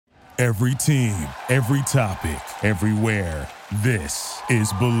Every team, every topic, everywhere. This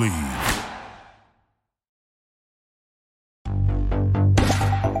is Believe.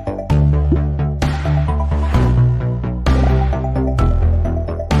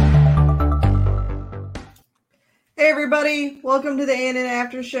 Hey everybody, welcome to the A&N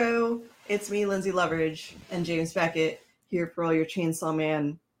After Show. It's me, Lynzee and James Beckett, here for all your Chainsaw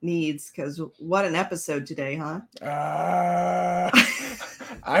Man needs, because what an episode today, huh?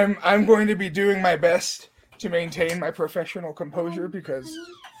 I'm going to be doing my best to maintain my professional composure because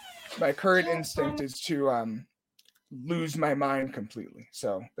my current instinct is to lose my mind completely.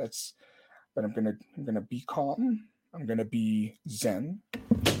 So that's, but I'm gonna be calm. I'm gonna be zen.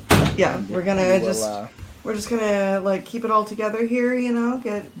 Yeah, we're just gonna like keep it all together here,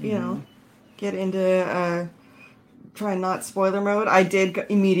 get into try and not spoiler mode. I did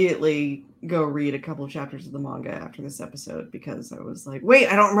immediately go read a couple of chapters of the manga after this episode because I was like, wait,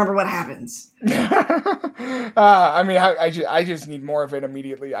 I don't remember what happens. I just need more of it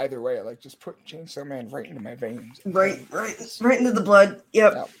immediately either way. Like, just put Chainsaw Man right into my veins. Right into the blood.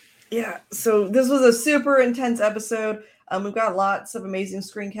 Yep. Yeah. So this was a super intense episode. We've got lots of amazing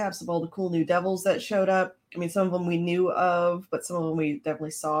screen caps of all the cool new devils that showed up. I mean, some of them we knew of, but some of them we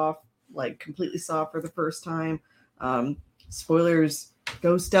definitely completely saw for the first time. Spoilers,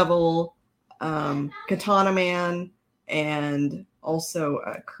 Ghost Devil, Katana Man, and also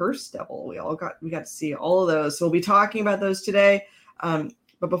Curse Devil. We got to see all of those. So we'll be talking about those today.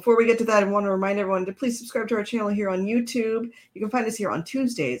 But before we get to that, I want to remind everyone to please subscribe to our channel here on YouTube. You can find us here on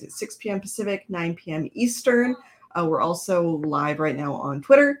Tuesdays at 6 p.m. Pacific, 9 p.m. Eastern. We're also live right now on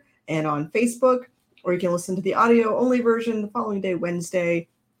Twitter and on Facebook, or you can listen to the audio-only version the following day, Wednesday.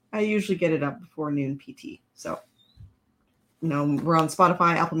 I usually get it up before noon PT. So, we're on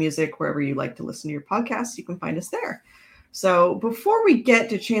Spotify, Apple Music, wherever you like to listen to your podcasts. You can find us there. So before we get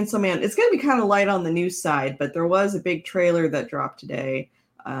to Chainsaw Man, it's going to be kind of light on the news side, but there was a big trailer that dropped today.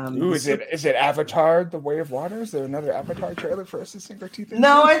 Is it Avatar: The Way of Water? Is there another Avatar trailer for us to sink our teeth into?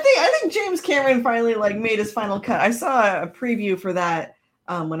 No, I think James Cameron finally made his final cut. I saw a preview for that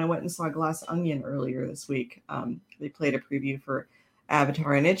when I went and saw Glass Onion earlier this week. They played a preview for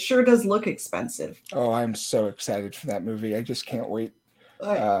Avatar, and it sure does look expensive. Oh, I'm so excited for that movie. I just can't wait.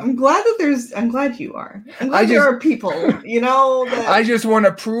 I'm glad you are. I'm glad there are people, that I just want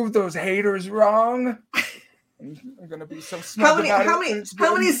to prove those haters wrong. I'm gonna be so smart. How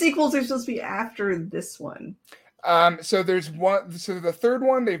many sequels are supposed to be after this one? So there's one. So the third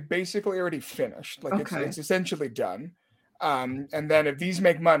one they've basically already finished. It's essentially done. And then if these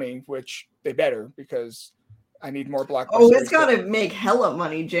make money, which they better, because I need more blockbusters. Oh, it's got to make hella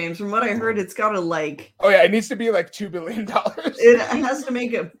money, James. From what I heard, it's got to Oh yeah, it needs to be like $2 billion. It has to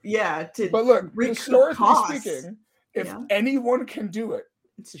make it, But look, historically speaking, if anyone can do it,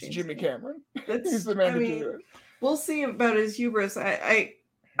 it's Jimmy Cameron. He's the man to do it. We'll see about his hubris. I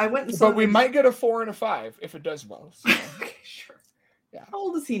went and saw. But we might get a 4 and a 5 if it does well. So. Okay, sure. Yeah. How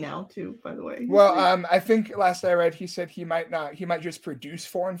old is he now, too? By the way. I think last I read, he said he might not. He might just produce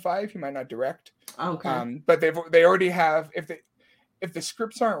 4 and 5. He might not direct. Okay. But they already have. If the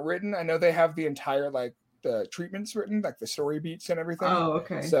scripts aren't written, I know they have the entire the treatments written, like the story beats and everything. Oh,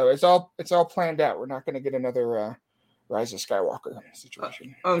 okay. So it's all planned out. We're not going to get another Rise of Skywalker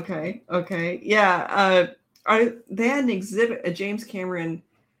situation. Okay. Yeah. They had an exhibit, a James Cameron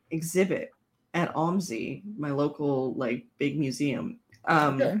exhibit at OMSI, my local big museum,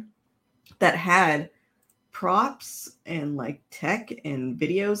 that had props and tech and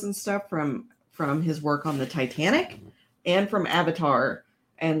videos and stuff from his work on the Titanic and from Avatar,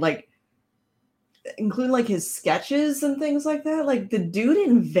 and including his sketches and things like that. The dude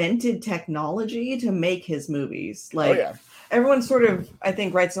invented technology to make his movies. Everyone sort of, I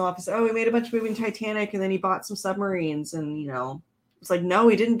think, writes him off as, he made a bunch of movies in Titanic and then he bought some submarines, and it's no,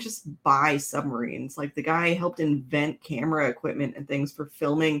 he didn't just buy submarines. The guy helped invent camera equipment and things for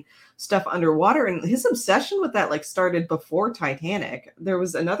filming stuff underwater, and his obsession with that started before Titanic. There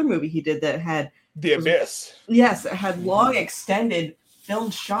was another movie he did that had The Abyss. Yes, it had long extended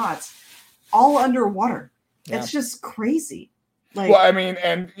filmed shots all underwater. Yeah. It's just crazy.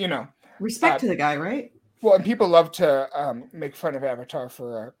 Respect to the guy, right? Well, and people love to make fun of Avatar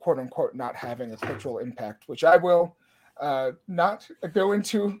for quote unquote not having a cultural impact, which I will not go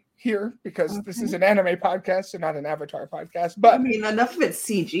into here because this is an anime podcast and not an Avatar podcast. But enough of it's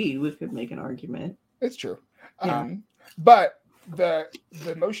CG. We could make an argument. It's true. Yeah. But the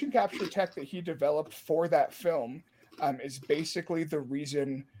motion capture tech that he developed for that film is basically the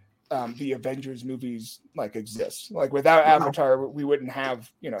reason the Avengers movies exist. Without Avatar, we wouldn't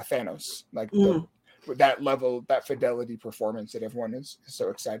have Thanos. that level, that fidelity performance that everyone is so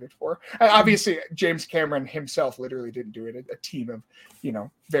excited for. And obviously, James Cameron himself literally didn't do it. A team of,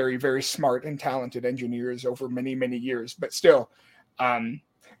 very, very smart and talented engineers over many, many years. But still,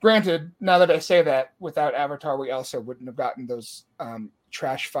 granted, now that I say that, without Avatar, we also wouldn't have gotten those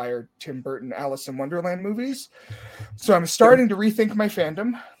trash fire Tim Burton Alice in Wonderland movies. So I'm starting to rethink my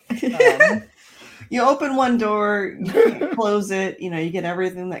fandom. You open one door, you close it, you get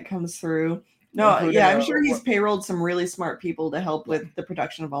everything that comes through. No, I'm sure he's payrolled some really smart people to help with the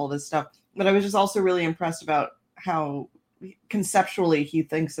production of all of this stuff. But I was just also really impressed about how conceptually he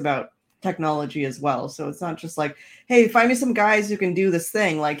thinks about technology as well. So it's not just like, hey, find me some guys who can do this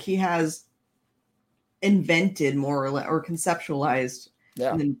thing. Like, he has invented more or less, or conceptualized,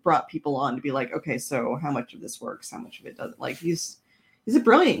 and then brought people on to be like, okay, so how much of this works, how much of it doesn't. Like, he's a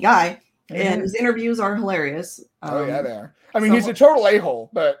brilliant guy, and his interviews are hilarious. They are. I mean, he's a total a-hole,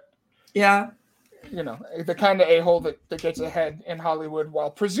 but the kind of a-hole that gets ahead in Hollywood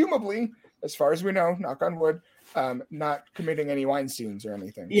while presumably, as far as we know, knock on wood, not committing any Weinsteins or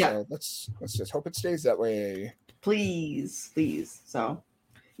anything. So let's just hope it stays that way. Please. So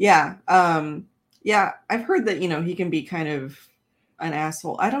I've heard that he can be kind of an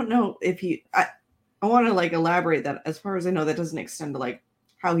asshole. I don't know if I want to elaborate that. As far as I know, that doesn't extend to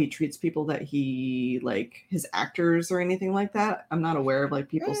how he treats people, that he his actors or anything like that. I'm not aware of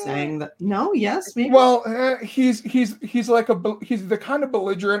people saying that. No, yes, maybe. Well, he's the kind of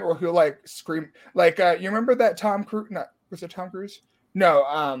belligerent or he'll scream you remember that Tom Cruise? Was it Tom Cruise?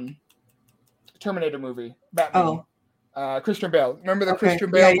 No, Terminator movie, Batman. Christian Bale. Remember the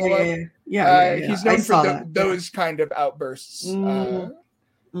Christian Bale? Yeah. He's known for those kind of outbursts. Now,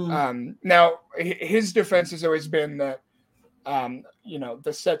 his defense has always been that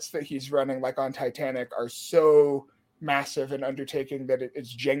the sets that he's running, on Titanic, are so massive and undertaking that it's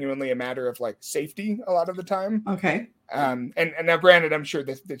genuinely a matter of safety a lot of the time. Okay. And now, granted, I'm sure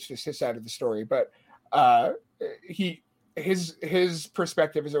that's just his side of the story, but his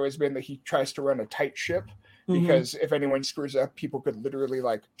perspective has always been that he tries to run a tight ship, because if anyone screws up, people could literally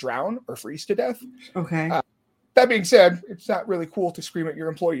drown or freeze to death. Okay. That being said, it's not really cool to scream at your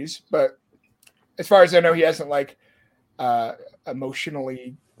employees, but as far as I know, he hasn't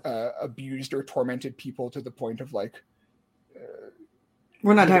emotionally abused or tormented people to the point of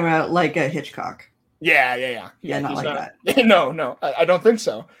we're not talking about a Hitchcock. Yeah, not like that. No, I don't think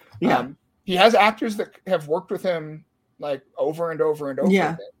so. Yeah. He has actors that have worked with him over and over and over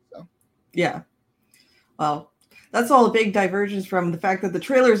again. So. Yeah. Well, that's all a big divergence from the fact that the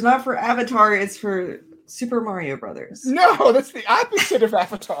trailer is not for Avatar, it's for Super Mario Brothers. No, that's the opposite of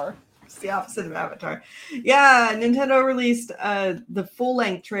Avatar. It's the opposite of Avatar. Yeah, Nintendo released the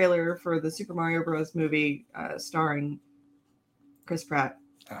full-length trailer for the Super Mario Bros. Movie starring Chris Pratt.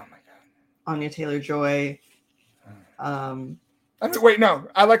 Oh my god. Anya Taylor-Joy. Wait, no.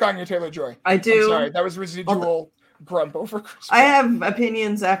 I like Anya Taylor-Joy. I do. I'm sorry, that was residual grump over Chris Pratt. I have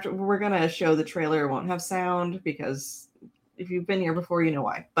opinions after. We're going to show the trailer. It won't have sound because if you've been here before, you know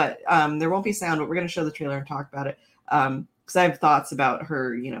why. But there won't be sound, but we're going to show the trailer and talk about it. Because I have thoughts about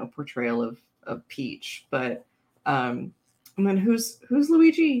her, portrayal of Peach. But and then who's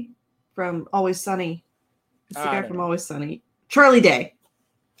Luigi from Always Sunny? It's the guy from Always Sunny. Charlie Day.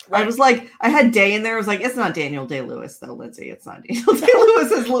 Right. I was I had Day in there. I was it's not Daniel Day-Lewis though, Lynzee. It's not Daniel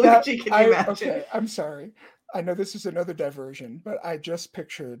Day-Lewis as Luigi. Can you imagine? Okay, I'm sorry. I know this is another diversion, but I just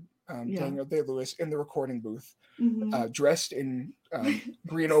pictured Daniel Day-Lewis in the recording booth, dressed in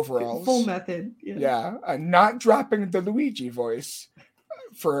green overalls. Full method. Yeah, not dropping the Luigi voice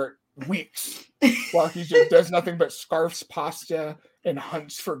for weeks while he just does nothing but scarfs pasta and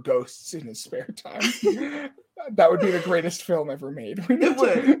hunts for ghosts in his spare time. That would be the greatest film ever made. It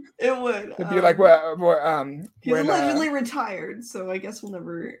would. It'd be he's allegedly retired, so I guess we'll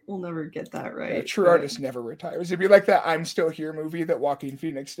never get that right. A true artist never retires. It'd be like that I'm Still Here movie that Joaquin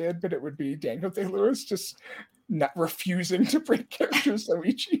Phoenix did, but it would be Daniel Day-Lewis just not refusing to break characters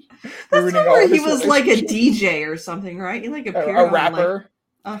Luigi. That's where he was a DJ or something, right? He appeared a rapper.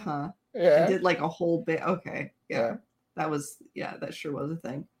 Yeah. He did a whole bit. Okay. Yeah. That sure was a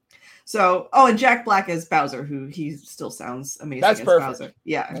thing. So, and Jack Black as Bowser, who he still sounds amazing as Bowser.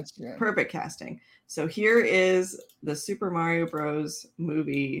 Yeah, that's perfect casting. So here is the Super Mario Bros.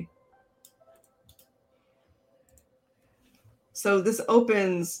 Movie. So this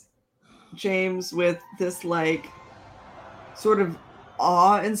opens, James, with this sort of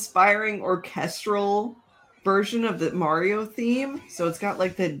awe-inspiring orchestral version of the Mario theme. So it's got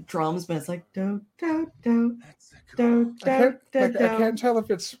the drums, but it's do do do. I can't tell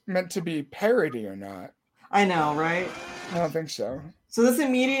if it's meant to be parody or not. I know, right? I don't think so. So this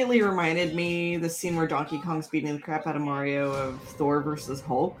immediately reminded me the scene where Donkey Kong's beating the crap out of Mario of Thor versus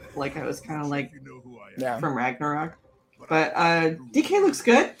Hulk. Like I was kind of like from Ragnarok. But DK looks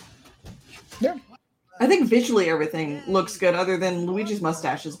good. Yeah. I think visually everything looks good other than Luigi's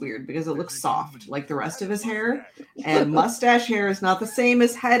mustache is weird because it looks soft like the rest of his hair. And mustache hair is not the same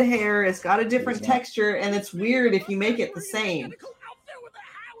as head hair. It's got a different texture and it's weird if you make it the same.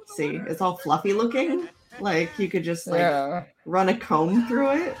 See, it's all fluffy looking. Like you could just run a comb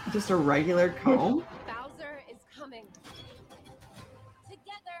through it, just a regular comb. Bowser is coming.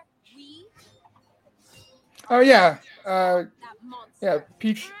 Together we. Oh yeah, yeah.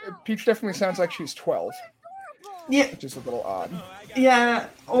 Peach definitely sounds like she's 12. Yeah, which is a little odd. Yeah,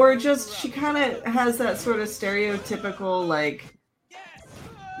 or just she kind of has that sort of stereotypical like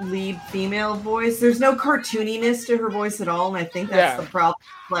lead female voice. There's no cartooniness to her voice at all, and I think that's the problem.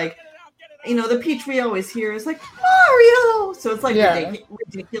 Like, you know, the Peach we always hear is like Mario, so it's like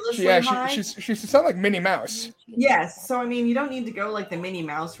ridiculously high. She sounds like Minnie Mouse. Yes, so I mean, you don't need to go like the Minnie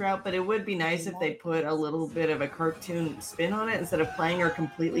Mouse route, but it would be nice if they put a little bit of a cartoon spin on it instead of playing her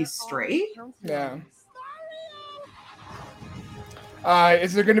completely straight. Yeah.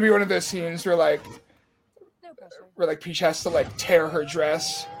 Is there going to be one of those scenes where Peach has to like tear her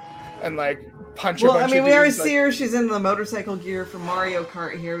dress and like punch a bunch of dudes? We already see her. She's in the motorcycle gear from Mario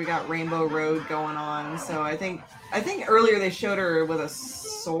Kart here. We got Rainbow Road going on. So I think earlier they showed her with a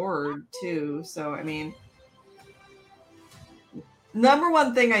sword too. So I mean, number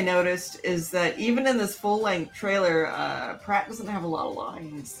one thing I noticed is that even in this full-length trailer, Pratt doesn't have a lot of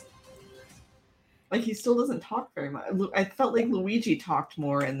lines. Like he still doesn't talk very much. I felt like Luigi talked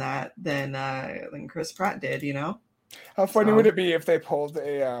more in that than Chris Pratt did. You know. How funny would it be if they pulled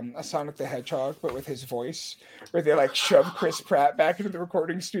a Sonic the Hedgehog, but with his voice, where they like shove Chris Pratt back into the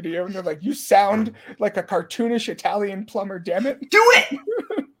recording studio and they're like, "You sound like a cartoonish Italian plumber, damn it! Do it,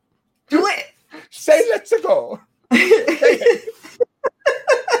 do it! Say let's go!"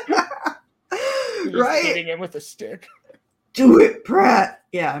 Right? Hitting him with a stick. Do it, Pratt.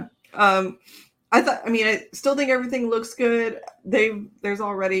 Yeah. I still think everything looks good. There's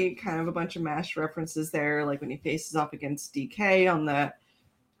already kind of a bunch of mashed references there, like when he faces off against DK on the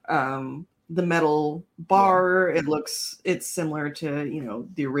metal bar. It's similar to, you know,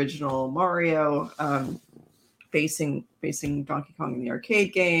 the original Mario facing Donkey Kong in the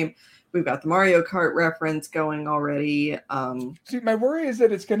arcade game. We've got the Mario Kart reference going already. See, my worry is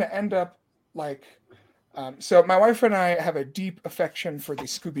that it's going to end up like. So my wife and I have a deep affection for the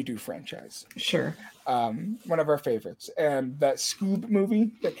Scooby-Doo franchise. Sure. One of our favorites. And that Scoob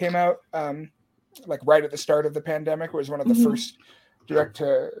movie that came out like right at the start of the pandemic was one of the first direct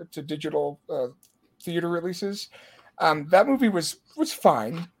to digital theater releases. That movie was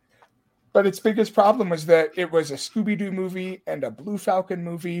fine. But its biggest problem was that it was a Scooby-Doo movie and a Blue Falcon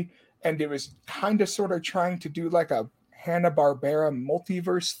movie. And it was kind of sort of trying to do like a Hanna-Barbera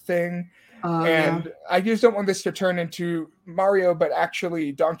multiverse thing. I just don't want this to turn into Mario, but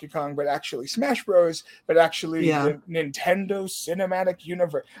actually Donkey Kong, but actually Smash Bros, but actually the Nintendo Cinematic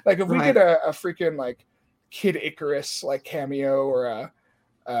Universe. Like if we did a freaking like Kid Icarus like cameo or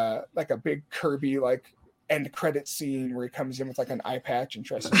like a big Kirby like end credit scene where he comes in with like an eye patch and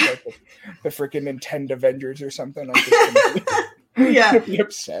dresses like the freaking Nintendo Avengers or something, I'm just gonna be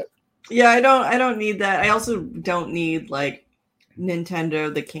upset. Yeah, I don't need that. I also don't need like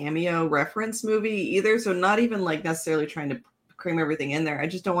Nintendo the cameo reference movie either, so not even like necessarily trying to cram everything in there. I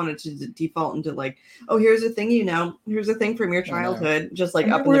just don't want it to default into like, oh, here's a thing, you know, here's a thing from your childhood, just like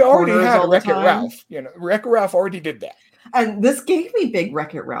up in the corners all the time. Ralph, you know, Wreck-It Ralph already did that, and this gave me big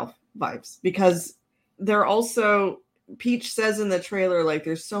Wreck-It Ralph vibes because they're also, Peach says in the trailer like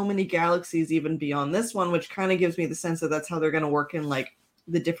there's so many galaxies even beyond this one, which kind of gives me the sense that that's how they're going to work in like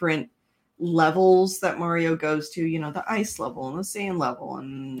the different levels that Mario goes to, you know, the ice level and the sand level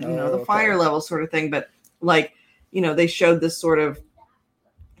and you know the fire level sort of thing. But like, you know, they showed this sort of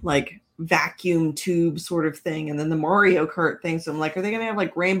like vacuum tube sort of thing and then the Mario Kart thing. So I'm like, are they gonna have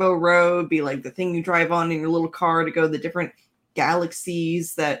like Rainbow Road be like the thing you drive on in your little car to go to the different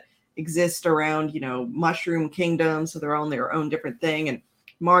galaxies that exist around, you know, Mushroom Kingdom, so they're all in their own different thing, and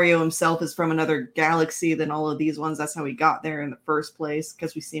Mario himself is from another galaxy than all of these ones. That's how he got there in the first place,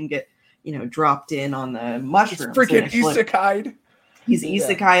 because we see him get, you know, dropped in on the mushrooms. It's freaking isekai'd. He's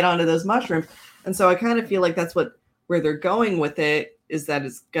isekai'd onto those mushrooms. And so I kind of feel like that's where they're going with it, is that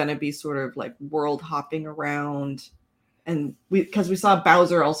it's going to be sort of like world hopping around. And because we saw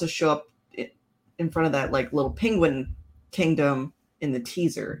Bowser also show up in front of that like little penguin kingdom in the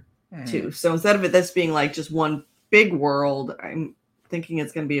teaser too. So instead of this being like just one big world, I'm thinking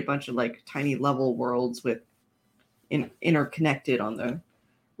it's going to be a bunch of like tiny level worlds with interconnected on the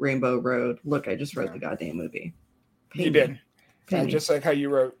Rainbow Road. Look, I just wrote the goddamn movie. You did. Just like how you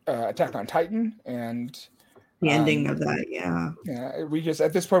wrote Attack on Titan and the ending of that. Yeah. We just,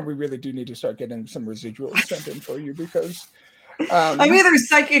 at this point, we really do need to start getting some residuals sent in for you because I'm either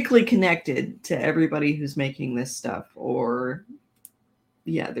psychically connected to everybody who's making this stuff, or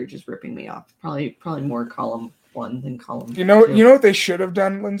they're just ripping me off. Probably more column 1 than column 2. You know what they should have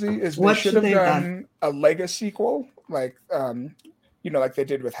done, Lynzee, is What they should have done a Lego sequel, like like they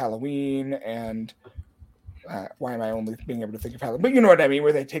did with Halloween and why am I only being able to think of Halloween? But you know what I mean,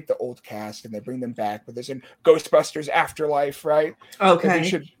 where they take the old cast and they bring them back with this in Ghostbusters Afterlife, right?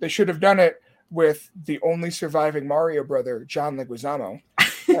 Okay. They should have done it with the only surviving Mario brother, John Leguizamo,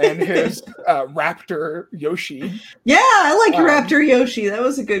 and his Raptor Yoshi. Yeah, I like Raptor Yoshi. That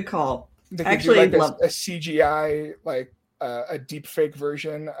was a good call. They could do like a CGI, like a deep fake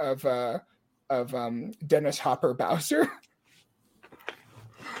version of Dennis Hopper Bowser.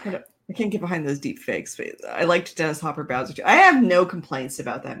 I can't get behind those deep fakes. But I liked Dennis Hopper Bowser too. I have no complaints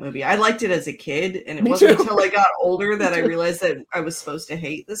about that movie. I liked it as a kid, and it wasn't until I got older that I realized that I was supposed to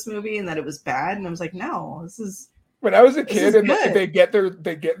hate this movie and that it was bad. And I was like, no, this is. When I was a kid, and they get their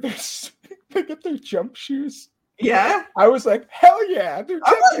jump shoes. Yeah, I was like, hell yeah, they're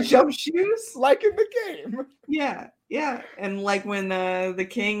jump shoes, like in the game. Yeah, and like when the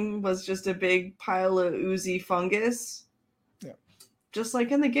king was just a big pile of oozy fungus. Just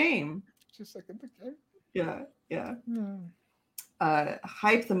like in the game. Yeah.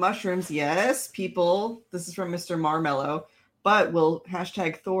 Hype the mushrooms. Yes, people. This is from Mr. Marmello. But will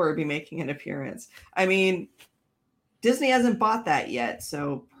 #Thor be making an appearance? I mean, Disney hasn't bought that yet,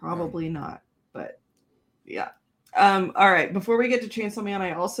 so probably not. But yeah. All right. Before we get to Chainsaw Man,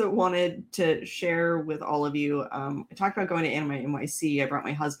 I also wanted to share with all of you. I talked about going to Anime NYC. I brought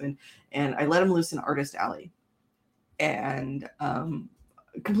my husband, and I let him loose in Artist Alley. And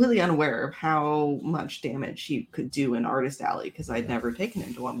completely unaware of how much damage he could do in Artist Alley because I'd never taken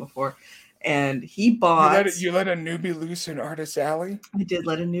him to one before. And he bought... You let a newbie loose in Artist Alley? I did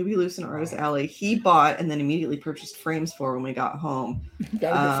let a newbie loose in Artist Alley. He bought and then immediately purchased frames for when we got home.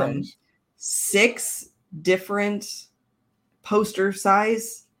 Gotta get frames. 6 different poster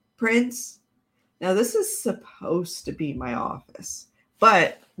size prints. Now, this is supposed to be my office.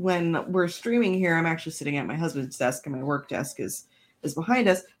 But when we're streaming here, I'm actually sitting at my husband's desk, and my work desk is behind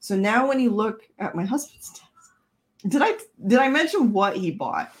us. So now when you look at my husband's desk, did I mention what he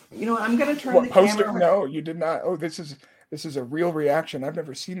bought? You know what? I'm going to turn the camera. No, you did not. Oh, this is a real reaction. I've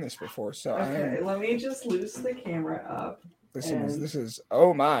never seen this before. So okay, let me just loose the camera up. This is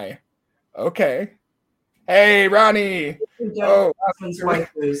oh my. Okay. Hey, Ronnie. Husband's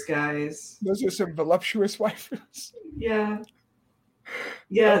waifus, guys. Those are some voluptuous waifus. Yeah.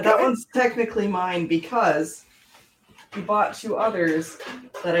 Yeah, okay. That one's technically mine because he bought 2 others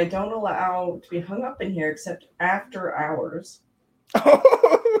that I don't allow to be hung up in here except after hours.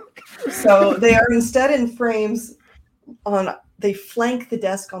 So they are instead in frames they flank the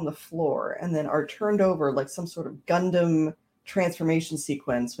desk on the floor and then are turned over like some sort of Gundam transformation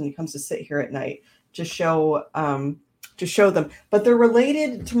sequence when he comes to sit here at night to show them, but they're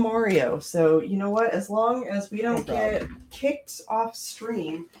related to Mario. So you know what? As long as we don't get kicked off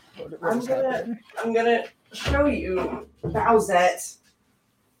stream, I'm gonna show you Bowsette.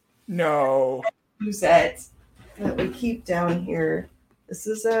 No, Bowsette that we keep down here. This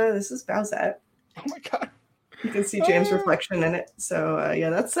is Bowsette. Oh my god! You can see James' reflection in it. So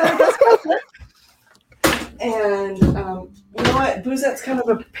that's Bowsette. And you know what? Boozette's kind of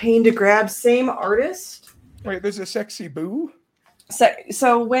a pain to grab. Same artist. Wait, there's a sexy Boo?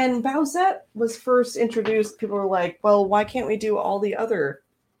 So when Bowsette was first introduced, people were like, well, why can't we do all the other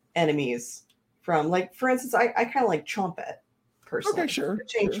enemies from, like, for instance, I kind of like Chompette, personally. Okay, sure.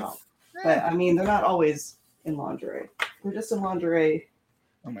 Chain Chomp. But, I mean, they're not always in lingerie. They're just in lingerie.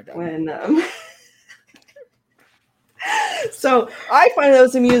 Oh, my God. When, So I find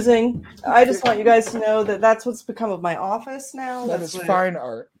those amusing. I just want you guys to know that that's what's become of my office now. That is fine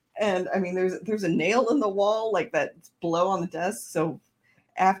art. And I mean, there's a nail in the wall like that below on the desk. So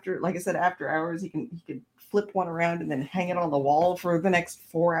after, like I said, after hours, he could flip one around and then hang it on the wall for the next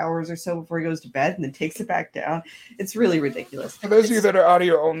 4 hours or so before he goes to bed, and then takes it back down. It's really ridiculous. For those of you that are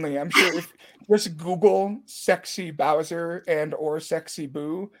audio only, I'm sure if just Google sexy Bowser and or sexy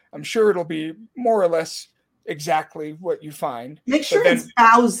Boo, I'm sure it'll be more or less exactly what you find. Make sure it's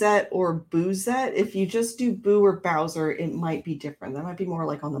Bowsette or Boozette. If you just do Boo or Bowser, it might be different. That might be more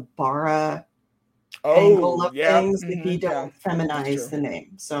like on the Bara angle of things if you don't feminize the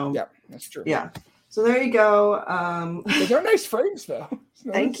name. So yeah, that's true. Yeah. So there you go. Those are nice frames though.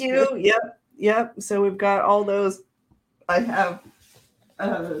 Thank you. Good. Yep. So we've got all those I have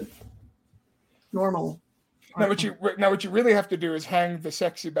normal. Now what you really have to do is hang the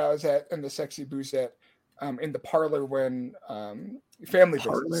sexy Bowsette and the sexy Boozette in the parlor when family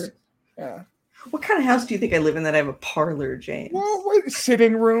visits. Yeah. What kind of house do you think I live in that I have a parlor, James? Well,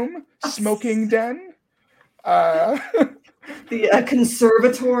 sitting room, smoking den, the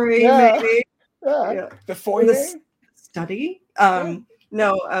conservatory, yeah. maybe. Yeah. The foyer, the study.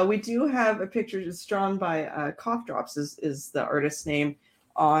 No, we do have a picture just drawn by Cough Drops is the artist's name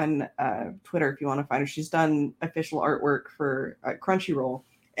on Twitter if you want to find her. She's done official artwork for Crunchyroll,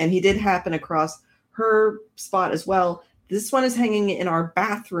 and he did happen across her spot as well. This one is hanging in our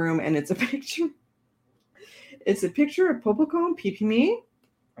bathroom, and it's a picture. It's a picture of Popoko and Pipimi.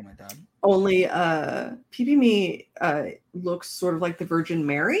 Oh my god! Only Pipimi looks sort of like the Virgin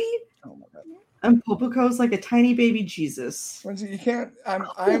Mary. Oh my god! And Popoco's like a tiny baby Jesus. Lynzee, you can't.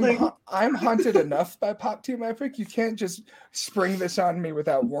 I'm haunted enough by Pop Team Epic. You can't just spring this on me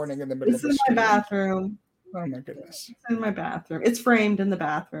without warning in the middle of the It's in my bathroom. Oh my goodness! It's in my bathroom. It's framed in the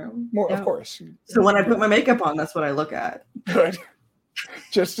bathroom. Well, of course. So when I put my makeup on, that's what I look at. Good.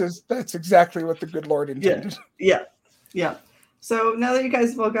 Just as that's exactly what the good Lord intended. Yeah. So now that you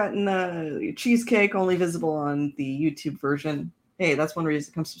guys have all gotten cheesecake only visible on the YouTube version, hey, that's one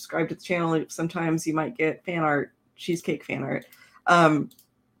reason to come subscribe to the channel. Sometimes you might get fan art, cheesecake fan art.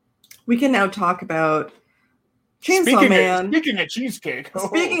 We can now talk about Chainsaw Man. Speaking of cheesecake.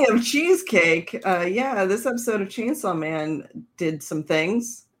 Speaking of cheesecake, this episode of Chainsaw Man did some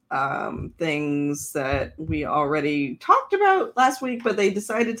things. Things that we already talked about last week, but they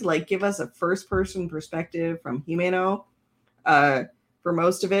decided to give us a first-person perspective from Himeno for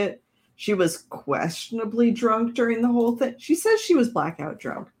most of it. She was questionably drunk during the whole thing. She says she was blackout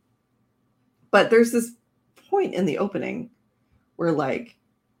drunk. But there's this point in the opening where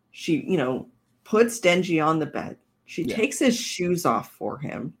she, puts Denji on the bed. She takes his shoes off for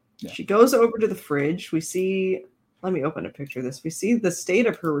him. Yeah. She goes over to the fridge. We see, let me open a picture of this. We see the state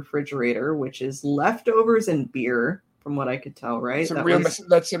of her refrigerator, which is leftovers and beer, from what I could tell, right?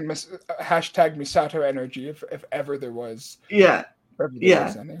 That's hashtag Misato energy, if ever there was. Yeah.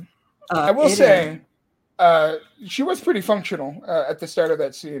 I will say, she was pretty functional at the start of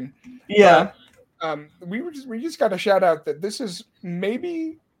that scene. Yeah. But, we just got to shout out that this is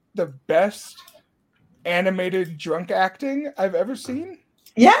maybe the best animated drunk acting I've ever seen.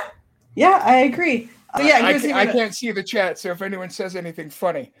 Yeah, I agree. So I can't see the chat, so if anyone says anything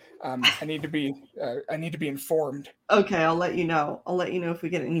funny, I need to be informed. Okay, I'll let you know. If we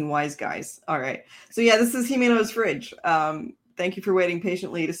get any wise guys. All right. So this is Himeno's fridge. Thank you for waiting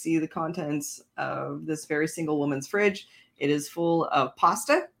patiently to see the contents of this very single woman's fridge. It is full of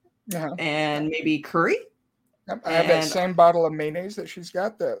pasta and maybe curry. I have that same bottle of mayonnaise that she's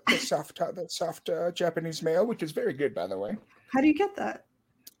got, the soft Japanese mayo, which is very good, by the way. How do you get that?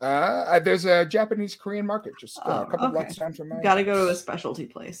 There's a Japanese Korean market just a couple blocks down from mine. Got to go to a specialty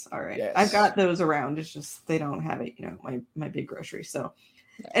place. All right. Yes. I've got those around. It's just they don't have it, my big grocery. So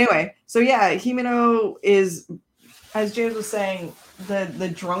anyway, Himeno is, as James was saying,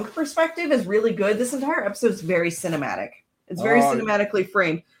 the drunk perspective is really good. This entire episode is very cinematic. It's very cinematically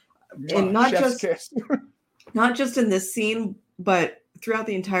framed. And not just in this scene, but throughout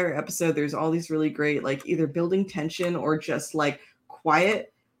the entire episode, there's all these really great, either building tension or just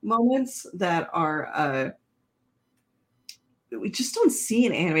quiet moments that are we just don't see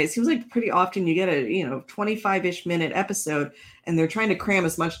in anime. It seems like pretty often you get a 25-ish minute episode and they're trying to cram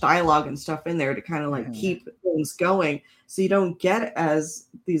as much dialogue and stuff in there to kind of keep things going, so you don't get as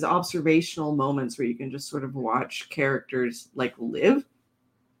these observational moments where you can just sort of watch characters live.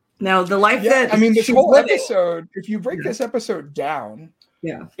 Now the life that this whole episode, if you break this episode down,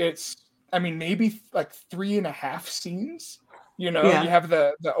 it's maybe 3.5 scenes. You have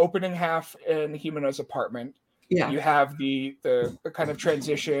the opening half in Himeno's apartment. Yeah. You have the kind of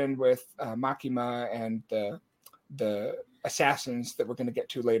transition with Makima and the assassins that we're going to get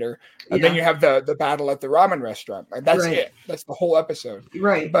to later. And then you have the battle at the ramen restaurant. That's it. That's the whole episode.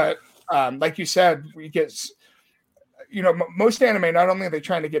 Right. But like you said, we get, most anime, not only are they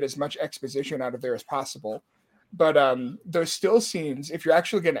trying to get as much exposition out of there as possible, but those still scenes, if you're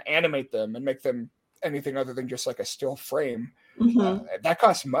actually going to animate them and make them anything other than just a still frame, that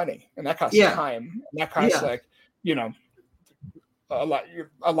costs money and that costs time. And that costs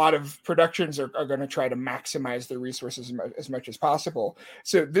a lot of productions are going to try to maximize their resources as much as possible.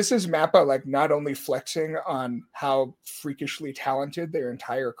 So this is Mappa not only flexing on how freakishly talented their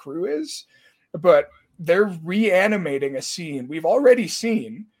entire crew is, but they're reanimating a scene we've already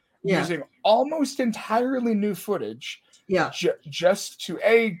seen using almost entirely new footage. Yeah. Just to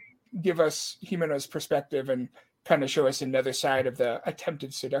give us Himeno's perspective and kind of show us another side of the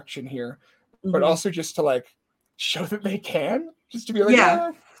attempted seduction here, but Mhm. also just to like show that they can, just to be like,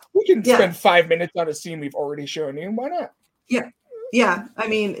 Yeah. we can Yeah. spend 5 minutes on a scene we've already shown you. Why not? Yeah. I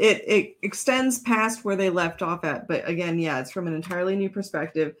mean, it extends past where they left off at, but again, yeah, it's from an entirely new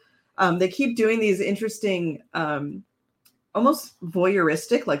perspective. They keep doing these interesting, almost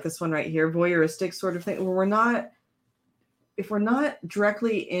voyeuristic, like this one right here, voyeuristic sort of thing, where if we're not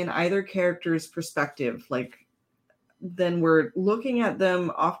directly in either character's perspective, like, then we're looking at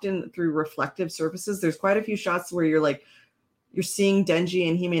them often through reflective surfaces. There's quite a few shots where you're seeing Denji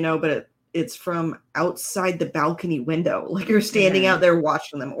and Himeno, but it's from outside the balcony window. Like you're standing out there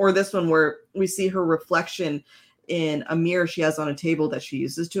watching them. Or this one where we see her reflection in a mirror she has on a table that she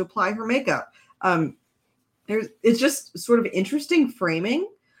uses to apply her makeup. It's just sort of interesting framing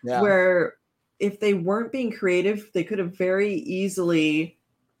where if they weren't being creative, they could have very easily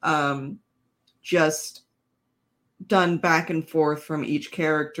just done back and forth from each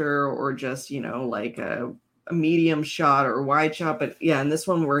character, or just, like a medium shot or a wide shot. But yeah, in this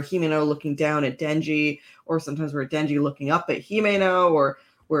one we're Himeno looking down at Denji, or sometimes we're Denji looking up at Himeno, or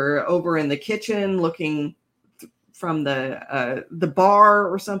we're over in the kitchen looking from the bar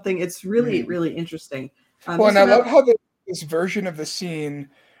or something. It's really, really interesting. Well, and I love how this version of the scene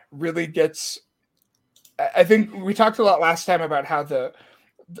really gets, I think we talked a lot last time about how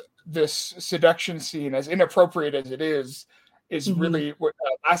this seduction scene, as inappropriate as it is really,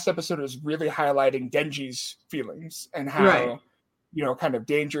 last episode was really highlighting Denji's feelings and how, kind of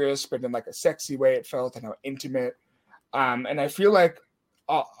dangerous, but in like a sexy way it felt, and how intimate. And I feel like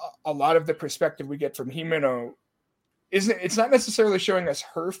a lot of the perspective we get from Himeno it's not necessarily showing us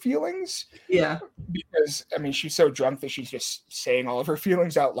her feelings. Yeah. Because, I mean, she's so drunk that she's just saying all of her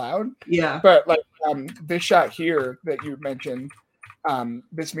feelings out loud. Yeah. But like this shot here that you mentioned,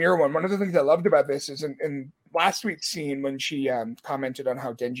 this mirror one of the things I loved about this is in last week's scene when she commented on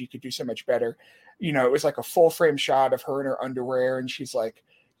how Denji could do so much better, it was like a full frame shot of her in her underwear, and she's like,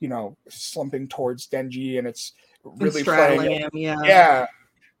 slumping towards Denji, and it's really straddling him. Yeah. Yeah.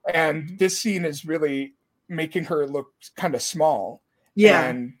 And this scene is really making her look kind of small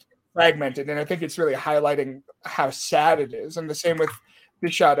and fragmented, and I think it's really highlighting how sad it is. And the same with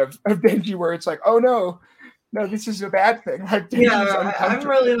the shot of Denji, where it's like, oh no, this is a bad thing. Like, I'm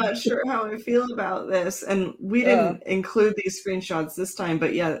really not sure how I feel about this, and we didn't include these screenshots this time,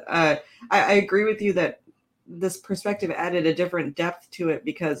 but I agree with you that this perspective added a different depth to it,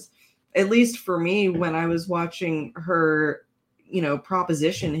 because at least for me, when I was watching her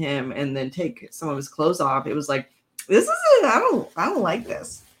proposition him and then take some of his clothes off, it was like, this isn't, I don't like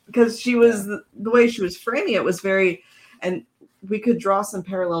this, because she was the way she was framing it was very, and we could draw some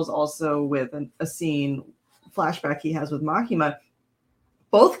parallels also with a scene flashback he has with Makima.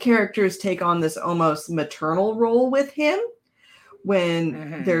 Both characters take on this almost maternal role with him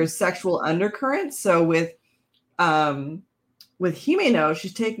when there's sexual undercurrents. So with Himeno,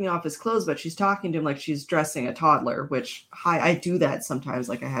 she's taking off his clothes, but she's talking to him like she's dressing a toddler, which I do that sometimes.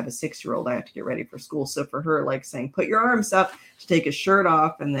 Like I have a 6-year-old, I have to get ready for school. So for her, like saying, put your arms up, to take his shirt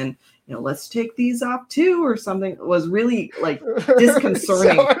off, and then, let's take these off too, or something, was really like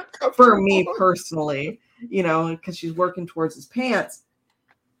disconcerting for me personally, because she's working towards his pants.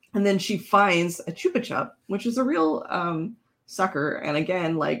 And then she finds a Chupa Chup, which is a real sucker. And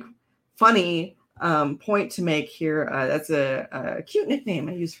again, like funny point to make here. That's a cute nickname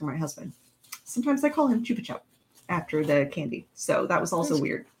I use for my husband. Sometimes I call him Chupa Chup after the candy. So that was also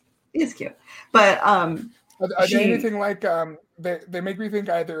weird. It is cute. But are they anything like they make me think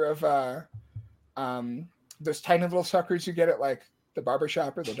either of those tiny little suckers you get at like the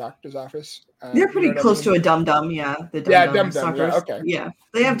barbershop or the doctor's office? They're pretty close to a Dum Dum, yeah. The Dum Dum suckers. Yeah, okay. Yeah.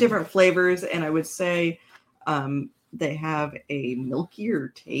 They have different flavors, and I would say they have a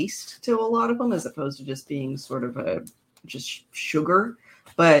milkier taste to a lot of them, as opposed to just being sort of just sugar.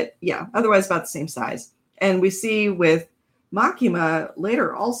 But yeah, otherwise about the same size. And we see with Makima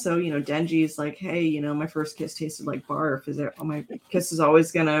later also, Denji's like, hey, my first kiss tasted like barf. My kiss is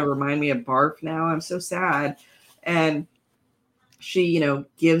always going to remind me of barf now. I'm so sad. And she,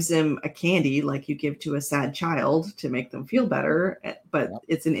 gives him a candy like you give to a sad child to make them feel better, but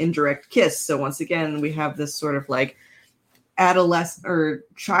it's an indirect kiss. So once again, we have this sort of like adolescent or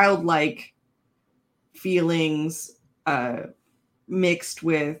childlike feelings mixed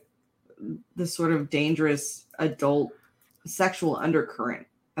with the sort of dangerous adult sexual undercurrent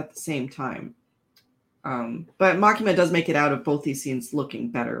at the same time. But Makima does make it out of both these scenes looking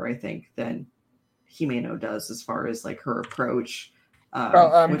better, I think, than Himeno does, as far as like her approach.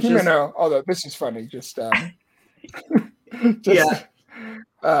 Himeno, although this is funny, this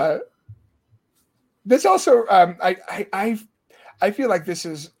This also, I feel like this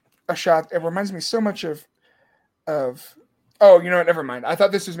is a shot. It reminds me so much of. Oh, you know what? Never mind. I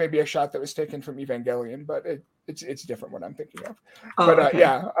thought this was maybe a shot that was taken from Evangelion, but it's different what I'm thinking of. Oh, But okay.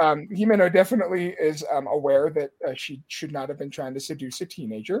 Himeno definitely is aware that she should not have been trying to seduce a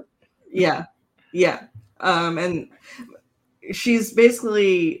teenager. Yeah. And she's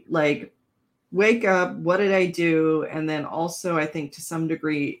basically like, wake up, what did I do? And then also, I think to some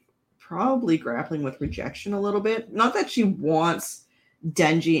degree, probably grappling with rejection a little bit. Not that she wants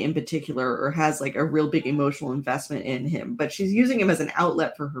Denji in particular or has like a real big emotional investment in him, but she's using him as an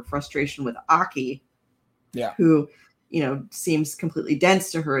outlet for her frustration with Aki, who, you know, seems completely dense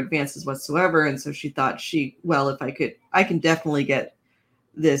to her advances whatsoever. And so she thought if I can definitely get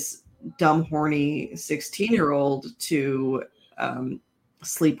this dumb, horny 16-year-old to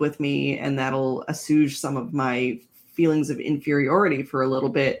sleep with me, and that'll assuage some of my feelings of inferiority for a little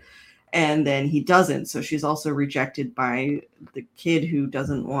bit. And then he doesn't. So she's also rejected by the kid who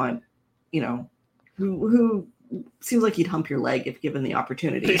doesn't want, you know, who seems like he'd hump your leg if given the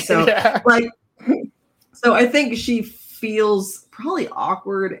opportunity. So so I think she feels probably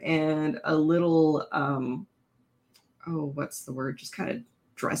awkward and a little, what's the word? Just kind of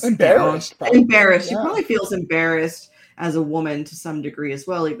dressed embarrassed. Down. Embarrassed. She probably feels embarrassed as a woman to some degree as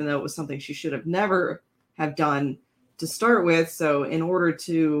well, even though it was something she should have never have done to start with. So in order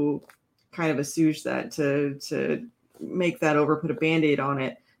to kind of assuage that, to make that over, put a Band-Aid on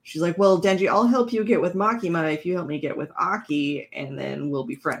it, she's like, well, Denji, I'll help you get with Makima if you help me get with Aki, and then we'll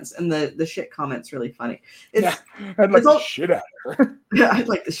be friends. And the shit comment's really funny. I'd like the shit out of her. Yeah, I'd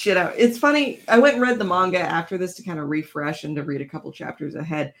like the shit out. It's funny. I went and read the manga after this to kind of refresh and to read a couple chapters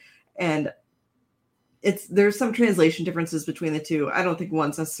ahead. And there's some translation differences between the two. I don't think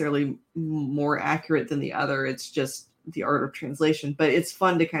one's necessarily more accurate than the other. It's just the art of translation. But it's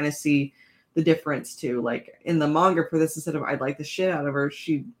fun to kind of see the difference too. Like in the manga for this, instead of I'd like the shit out of her,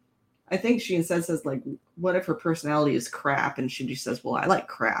 I think she instead says like, what if her personality is crap? And she just says, well, I like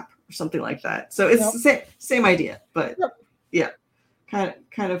crap or something like that. So it's the same idea, but kind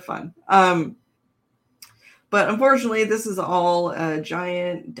of fun. But unfortunately, this is all a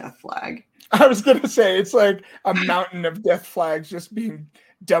giant death flag. I was going to say, it's like a mountain of death flags just being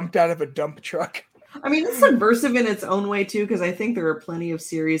dumped out of a dump truck. I mean, it's subversive in its own way, too, because I think there are plenty of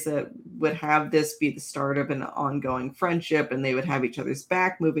series that would have this be the start of an ongoing friendship, and they would have each other's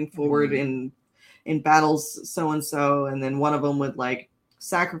back moving forward in battles so-and-so, and then one of them would, like,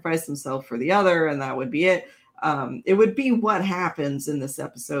 sacrifice themselves for the other, and that would be it. It would be what happens in this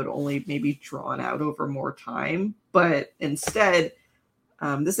episode, only maybe drawn out over more time. But instead,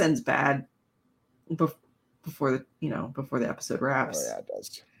 this ends bad before the episode wraps. Oh yeah, it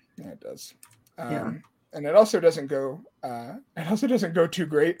does. Yeah, it does. And it also doesn't go. Too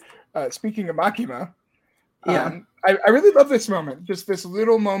great. Speaking of Makima, I really love this moment. Just this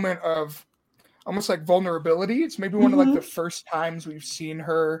little moment of almost like vulnerability. It's maybe one of like the first times we've seen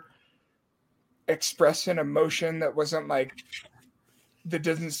her express an emotion that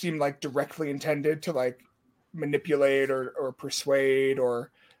doesn't seem like directly intended to like manipulate or persuade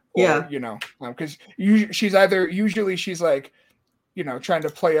or because usually she's like, you know, trying to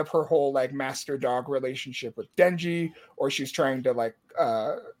play up her whole like master dog relationship with Denji, or she's trying to like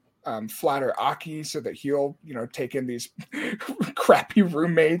flatter Aki so that he'll, you know, take in these crappy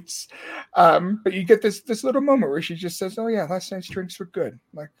roommates. But you get this little moment where she just says, "Oh yeah, last night's drinks were good.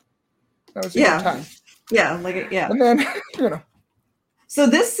 Like that was a good time." Yeah, and then you know. So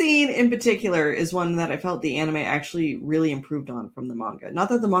this scene in particular is one that I felt the anime actually really improved on from the manga. Not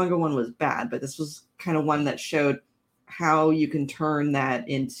that the manga one was bad, but this was kind of one that showed how you can turn that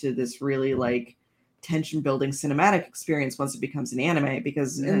into this really like tension building cinematic experience once it becomes an anime.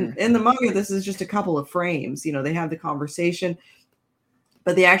 Because in the manga, this is just a couple of frames. You know, they have the conversation,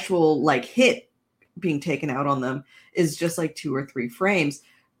 but the actual like hit being taken out on them is just like 2 or 3 frames.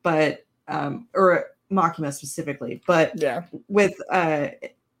 But or Makima specifically, but with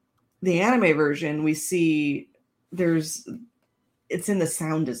the anime version, we see it's in the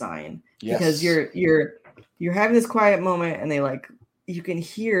sound design because you're having this quiet moment, and they like you can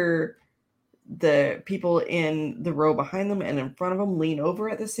hear the people in the row behind them and in front of them lean over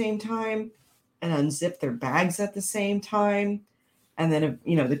at the same time and unzip their bags at the same time, and then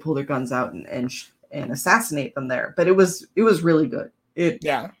they pull their guns out and assassinate them there. But it was really good.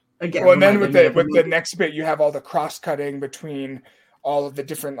 Again, well, and then with the next bit, you have all the cross-cutting between all of the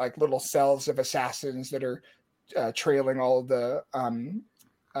different like little cells of assassins that are trailing all of the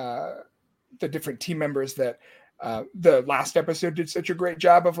different team members that the last episode did such a great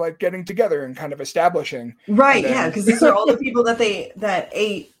job of like getting together and kind of establishing. Right, because these are all the people that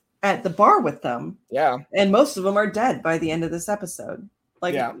ate at the bar with them. Yeah. And most of them are dead by the end of this episode.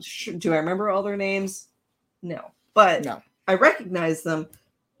 Like, Yeah. Do I remember all their names? No. But No. I recognize them.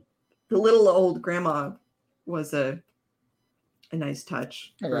 The little old grandma was a nice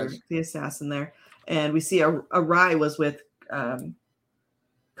touch for the assassin there. And we see a Rai was with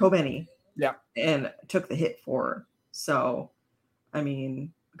Kobeni. Yeah. And took the hit for her. So, I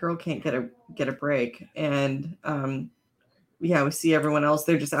mean, girl can't get a break. And yeah, we see everyone else.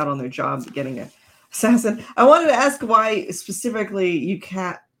 They're just out on their jobs getting an assassin. I wanted to ask why specifically you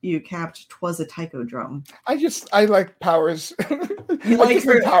capped "'Twas a taiko drum." I like Powers. You like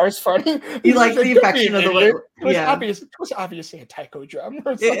her Powers funny. You like the affection of the way. It was obviously a taiko drum.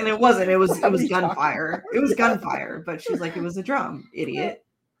 And it wasn't. It was gunfire. It was gunfire. But she's like, it was a drum, idiot,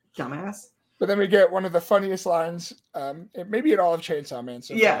 dumbass. But then we get one of the funniest lines, maybe in all of Chainsaw Man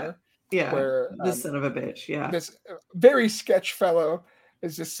so far. Yeah, where this son of a bitch, this very sketch fellow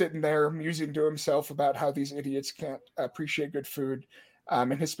is just sitting there musing to himself about how these idiots can't appreciate good food.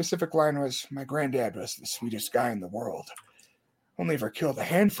 And his specific line was, "My granddad was the sweetest guy in the world. Only ever killed a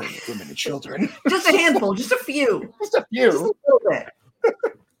handful of women and children." Just a handful, just a few. Just a few. Just a little bit.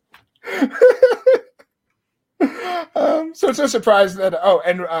 So it's no surprise that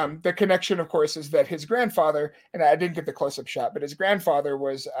the connection, of course, is that his grandfather, and I didn't get the close-up shot, but his grandfather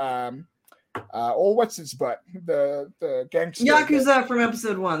was what's his butt, the gangster Yakuza from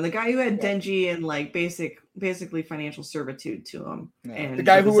episode 1, the guy who had Denji and like basically financial servitude to him, and the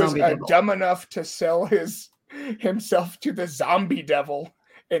guy who was dumb enough to sell himself to the zombie devil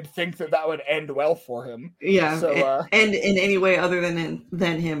and think that would end well for him. Yeah, so, and in any way other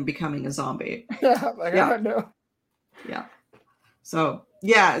than him becoming a zombie. I don't know. Yeah.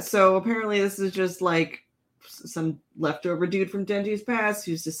 So apparently this is just like some leftover dude from Denji's past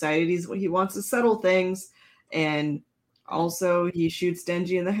who's decided he wants to settle things, and also he shoots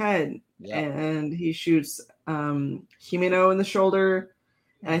Denji in the head, and he shoots Himeno in the shoulder,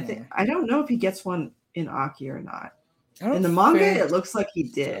 and I don't know if he gets one in Aki or not. In the manga, it looks like he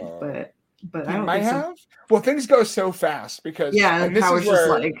did, but I don't think so. Well, things go so fast because and this Power's is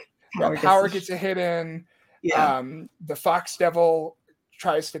where just like Power gets a hit in. Yeah. The Fox Devil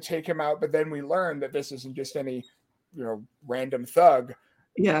tries to take him out, but then we learn that this isn't just any, random thug.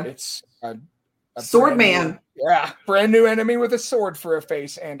 Yeah. It's a sword man. Brand new enemy with a sword for a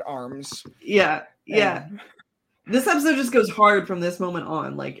face and arms. Yeah. This episode just goes hard from this moment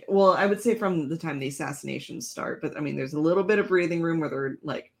on. Like, well, I would say from the time the assassinations start, but I mean, there's a little bit of breathing room where they're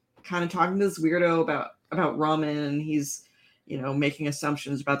like kind of talking to this weirdo about ramen, and he's, making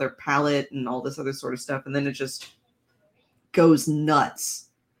assumptions about their palate and all this other sort of stuff. And then it just goes nuts.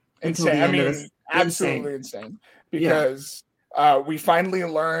 Insane. Absolutely insane. Because we finally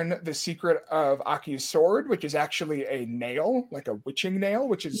learn the secret of Aki's sword, which is actually a nail, like a witching nail,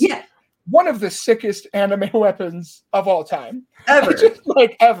 which is one of the sickest anime weapons of all time. Ever.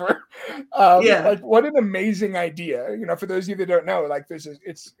 Ever. Like, what an amazing idea. For those of you that don't know, like,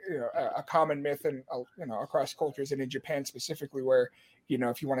 it's a common myth and, across cultures and in Japan specifically where,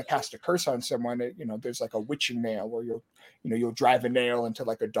 if you want to cast a curse on someone, there's like a witching nail where you'll drive a nail into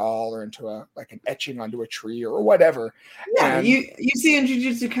like a doll or into an etching onto a tree or whatever. Yeah, and you see in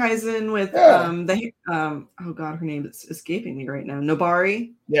Jujutsu Kaisen with oh god, her name is escaping me right now.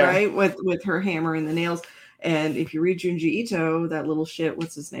 Nobari, right? With her hammer and the nails. And if you read Junji Ito, that little shit,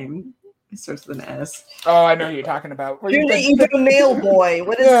 what's his name? It starts with an S. Oh, I know who you're talking about. Junji Ito Nail Boy.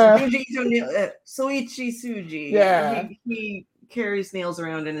 What is Junji Ito Nail? Soichi Suji. Yeah. He carries nails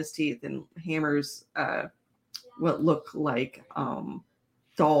around in his teeth and hammers what look like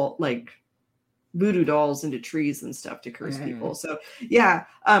voodoo dolls into trees and stuff to curse people. So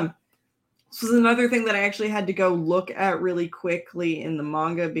this was another thing that I actually had to go look at really quickly in the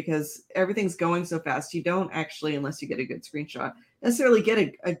manga because everything's going so fast. You don't actually, unless you get a good screenshot, necessarily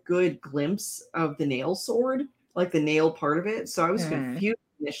get a good glimpse of the nail sword, like the nail part of it. So I was confused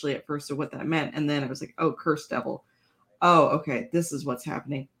initially at first of what that meant. And then I was like, oh, Cursed Devil. Oh, okay, this is what's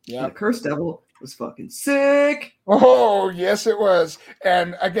happening. Yeah, the Cursed Devil was fucking sick. Oh, yes, it was.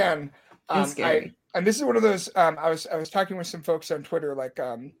 And again, scary. And this is one of those. I was talking with some folks on Twitter, like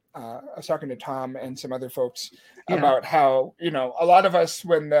I was talking to Tom and some other folks about how a lot of us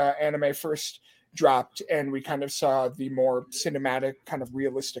when the anime first dropped and we kind of saw the more cinematic, kind of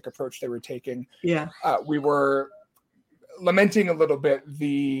realistic approach they were taking. Yeah, we were lamenting a little bit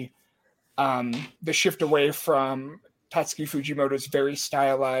the shift away from Tatsuki Fujimoto's very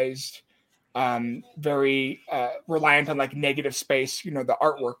stylized, very reliant on like negative space, the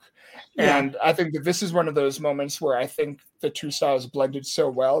artwork. And I think that this is one of those moments where I think the two styles blended so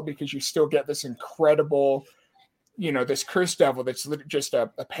well because you still get this incredible this cursed devil that's just a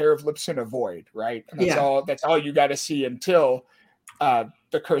pair of lips in a void, right? And Yeah. that's all you got to see until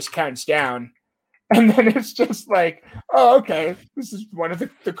the curse counts down. And then it's just like, oh, okay, this is one of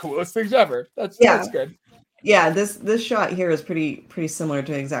the coolest things ever. That's good. Yeah, this shot here is pretty similar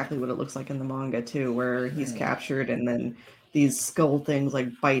to exactly what it looks like in the manga too, where he's captured and then these skull things like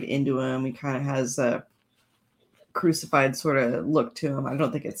bite into him. He kind of has a crucified sort of look to him. I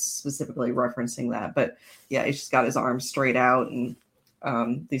don't think it's specifically referencing that, but yeah, he's just got his arms straight out and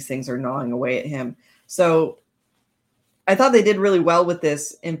these things are gnawing away at him. So I thought they did really well with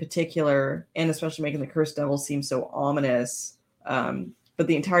this in particular, and especially making the cursed devil seem so ominous. But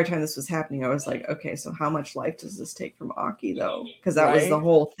the entire time this was happening, I was like, okay, so how much life does this take from Aki, though? Because that was the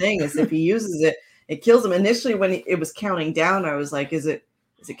whole thing, is if he uses it, it kills him. Initially, when it was counting down, I was like, is it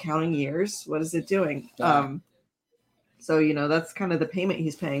counting years? What is it doing? Yeah. So, that's kind of the payment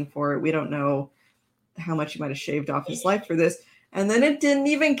he's paying for it. We don't know how much he might have shaved off his life for this. And then it didn't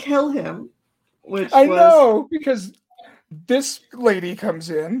even kill him, which I know, because this lady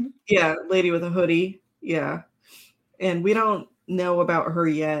comes in. Yeah, lady with a hoodie. Yeah. And we don't know about her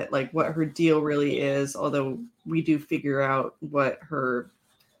yet, like what her deal really is, although we do figure out what her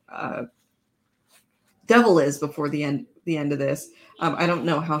devil is before the end of this. I don't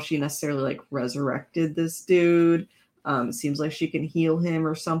know how she necessarily like resurrected this dude. Seems like she can heal him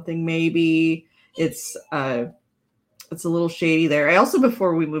or something, maybe. It's a little shady there. I also,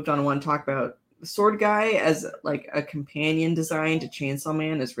 before we moved on, I want to talk about the sword guy as like a companion design to Chainsaw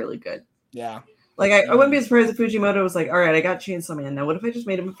Man is really good. Yeah. Like, I wouldn't be surprised if Fujimoto was like, all right, I got Chainsaw Man. Now, what if I just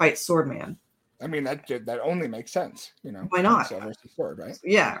made him fight Sword Man? I mean, that only makes sense, Why not? Versus sword, right?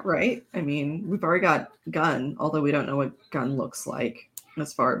 Yeah, right? I mean, we've already got Gun, although we don't know what Gun looks like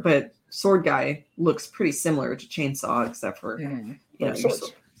as far. But Sword Guy looks pretty similar to Chainsaw, except for,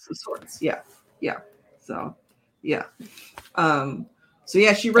 swords. Yeah. So, yeah. So,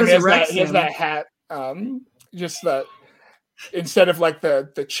 yeah, she resurrects him. He has that hat, just that. Instead of like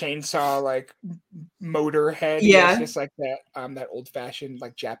the chainsaw like motor head, it's just like that old fashioned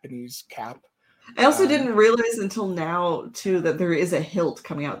like Japanese cap. I also didn't realize until now too that there is a hilt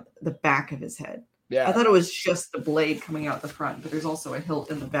coming out the back of his head. Yeah, I thought it was just the blade coming out the front, but there's also a hilt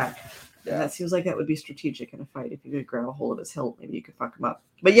in the back. Yeah, and that seems like that would be strategic in a fight. If you could grab a hold of his hilt, maybe you could fuck him up.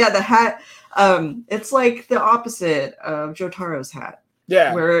 But yeah, the hat, it's like the opposite of Jotaro's hat.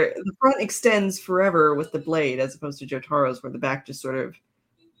 Yeah, where the front extends forever with the blade, as opposed to Jotaro's, where the back just sort of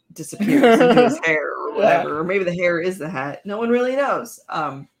disappears into his hair or whatever. Or maybe the hair is the hat. No one really knows.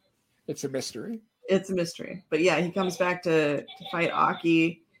 It's a mystery. It's a mystery. But yeah, he comes back to fight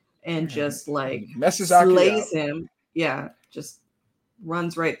Aki and just like slays him. Yeah, just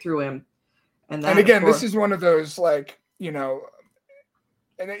runs right through him. And again, this is one of those like, and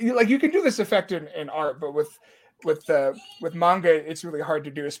like you can do this effect in art, but with manga, it's really hard to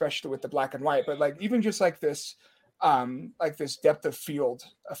do, especially with the black and white. But like even just like this depth of field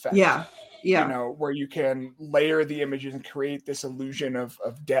effect. Yeah. Where you can layer the images and create this illusion of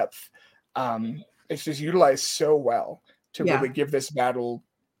depth. It's just utilized so well to really give this battle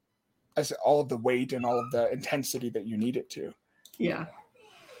as all of the weight and all of the intensity that you need it to. Yeah.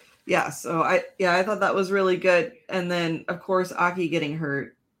 So I thought that was really good. And then of course Aki getting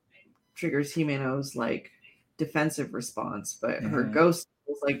hurt triggers Himeno's like defensive response, but her ghost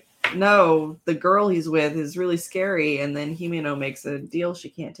was like, no, the girl he's with is really scary, and then Himeno makes a deal she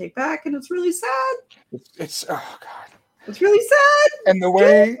can't take back, and it's really sad. It's oh god, it's really sad. And the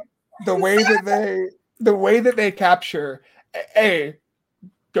way that they capture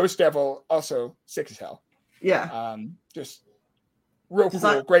Ghost Devil, also sick as hell. Yeah. Just real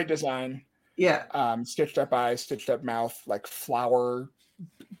cool, great design. Yeah. Stitched up eyes, stitched up mouth, like flower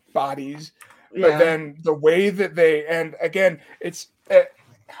bodies. But then the way that and again, it's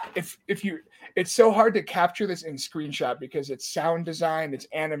it's so hard to capture this in screenshot because it's sound design, it's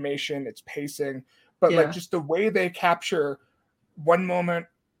animation, it's pacing, but like just the way they capture one moment,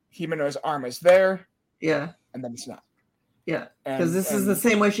 Himeno's arm is there, and then it's not. Yeah, because this is the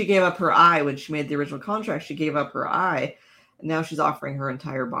same way she gave up her eye when she made the original contract. She gave up her eye, and now she's offering her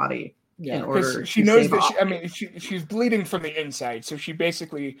entire body. Yeah, because she knows that she's bleeding from the inside, so she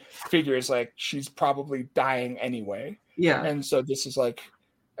basically figures like she's probably dying anyway. Yeah, and so this is like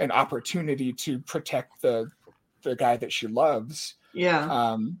an opportunity to protect the guy that she loves.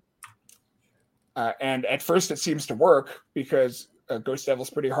 Yeah. And at first it seems to work because Ghost Devil's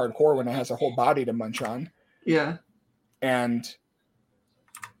pretty hardcore when it has a whole body to munch on. Yeah. And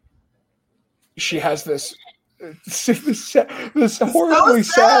she has this horribly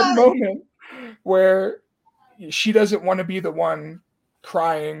sad moment where she doesn't want to be the one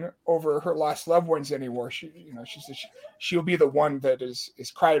crying over her lost loved ones anymore. She'll be the one that is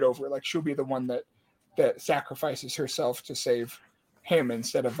cried over. Like she'll be the one that sacrifices herself to save him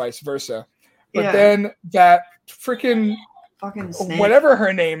instead of vice versa. But then that freaking fucking snake, whatever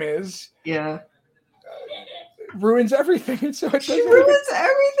her name is, ruins everything. And so she ruins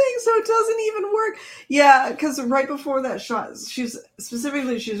everything, so it doesn't even work. Yeah, because right before that shot, she's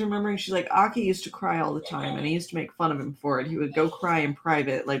remembering, she's like, Aki used to cry all the time, and he used to make fun of him for it. He would go cry in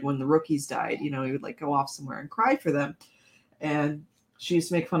private, like when the rookies died, he would like go off somewhere and cry for them. And she used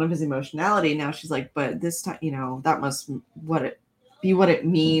to make fun of his emotionality. Now she's like, but this time, that must what it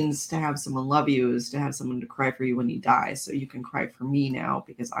means to have someone love you, is to have someone to cry for you when you die. So you can cry for me now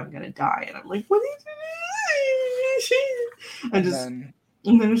because I'm gonna die. And I'm like, what are you doing? And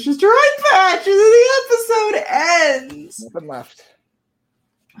then it's just a red patch, and then the episode ends. Nothing left.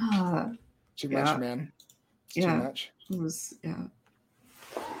 Too much, man. Too much. It was,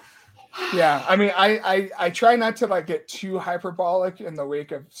 Yeah, I mean, I try not to like get too hyperbolic in the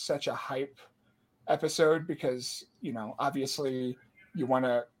wake of such a hype episode because obviously you want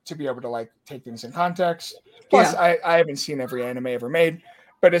to be able to like take things in context. Plus, I haven't seen every anime ever made,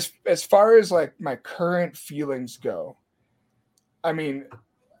 but as far as like my current feelings go, I mean,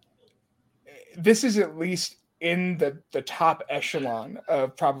 this is at least in the top echelon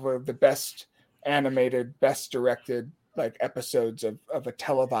of probably the best animated, best directed like episodes of a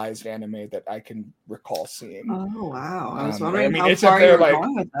televised anime that I can recall seeing. Oh wow! I was wondering how it's far up there, you were like,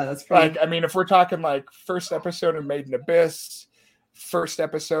 going with that. That's pretty... like, I mean, if we're talking like first episode of Made in Abyss, first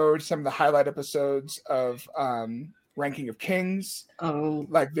episode, some of the highlight episodes of Ranking of Kings. Oh,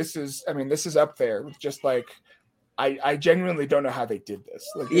 like this is up there with just like I genuinely don't know how they did this.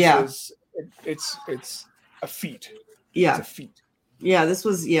 Like this is it's a feat. Yeah, it's a feat. Yeah, this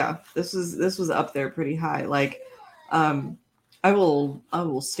was up there pretty high. Like, I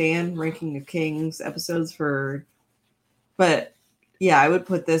will stand Ranking of Kings episodes but yeah, I would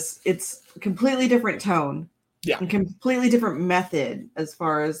put this. It's a completely different tone. Yeah, and completely different method as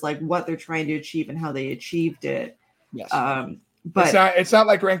far as like what they're trying to achieve and how they achieved it. Yes. But it's not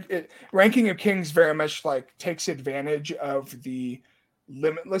like Ranking of Kings very much like takes advantage of the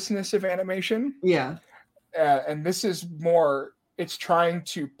limitlessness of animation. Yeah. And this is more, it's trying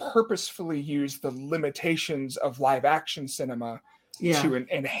to purposefully use the limitations of live action cinema to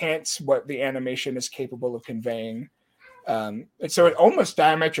enhance what the animation is capable of conveying. And so it almost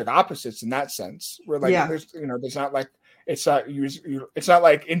diametric opposites in that sense, where like there's not like it's not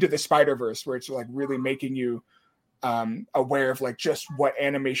like Into the Spider-Verse where it's like really making you aware of like just what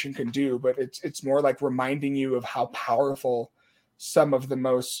animation can do, but it's more like reminding you of how powerful some of the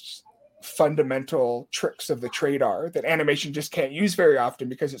most fundamental tricks of the trade are that animation just can't use very often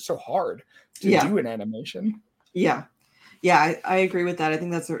because it's so hard to do in animation. I agree with that. I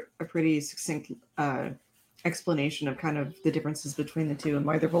think that's a pretty succinct explanation of kind of the differences between the two and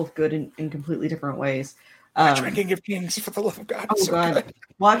why they're both good in completely different ways. Watch Ranking of Kings, for the love of God. Oh, God. Good.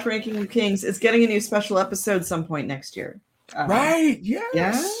 Watch Ranking of Kings. It's getting a new special episode some point next year. Right,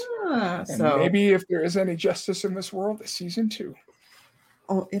 yes. Yeah. And so maybe if there is any justice in this world, it's season 2.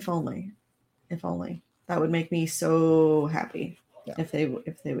 Oh, if only. If only. That would make me so happy if they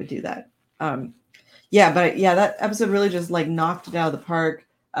would do that. That episode really just like knocked it out of the park.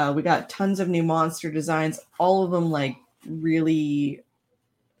 We got tons of new monster designs, all of them like really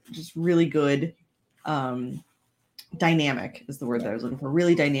good. Dynamic is the word that I was looking for.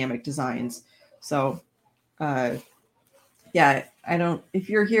 Really dynamic designs. So if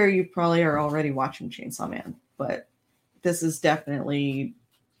you're here, you probably are already watching Chainsaw Man, but this is definitely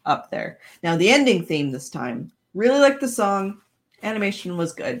up there. Now the ending theme this time, really liked the song. Animation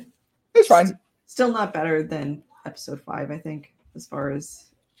was good. It's fine. Still not better than episode 5, I think, as far as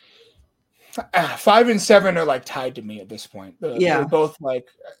 5 and 7 are like tied to me at this point. They're both like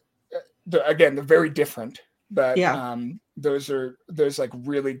they're very different, but those like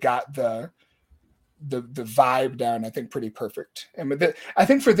really got the vibe down, I think, pretty perfect. And with I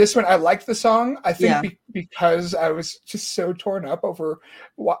think for this one, I liked the song. I think because I was just so torn up over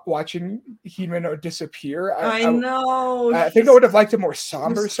watching Himeno disappear. I know. I think I would have liked a more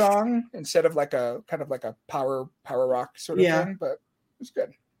somber song instead of like a kind of like a power rock sort of thing, but it was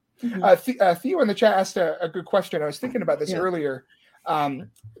good. Mm-hmm. Theo in the chat asked a good question. I was thinking about this earlier.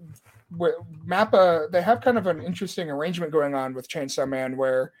 Mappa, they have kind of an interesting arrangement going on with Chainsaw Man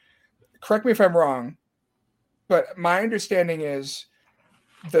where, correct me if I'm wrong, but my understanding is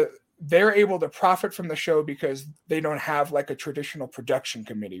they're able to profit from the show because they don't have like a traditional production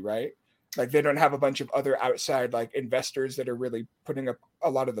committee, right? Like they don't have a bunch of other outside like investors that are really putting up a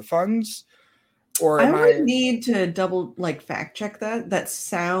lot of the funds. Or I am would need to double fact check that. That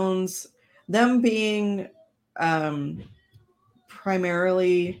sounds them being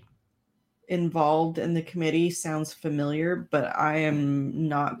primarily involved in the committee sounds familiar, but I am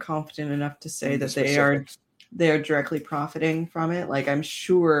not confident enough to say that they are directly profiting from it. Like, I'm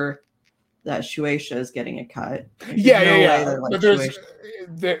sure that Shueisha is getting a cut. Yeah. But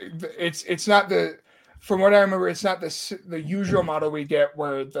it's not the. From what I remember, it's not the usual model we get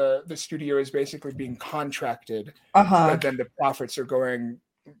where the studio is basically being contracted, but then the profits are going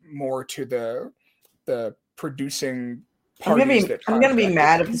more to the producing parties. I'm gonna be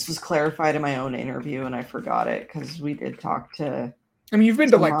mad if this was clarified in my own interview and I forgot it, because we did talk to. I mean, you've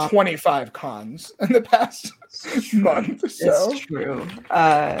been to like 25 cons in the past month. So it's true.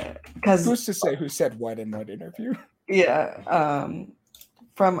 Because who's to say who said what in what interview? Yeah.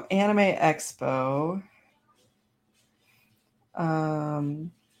 From Anime Expo.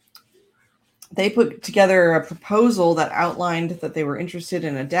 They put together a proposal that outlined that they were interested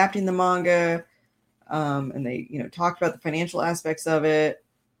in adapting the manga, and they, talked about the financial aspects of it.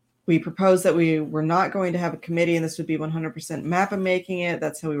 We proposed that we were not going to have a committee, and this would be 100% Mappa making it.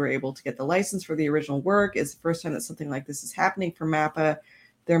 That's how we were able to get the license for the original work. It's the first time that something like this is happening for Mappa.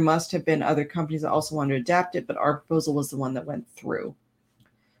 There must have been other companies that also wanted to adapt it, but our proposal was the one that went through.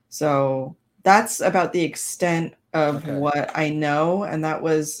 So that's about the extent of what I know, and that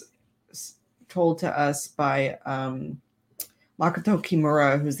was told to us by Makoto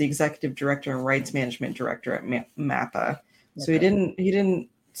Kimura, who's the executive director and rights management director at Mappa. So he didn't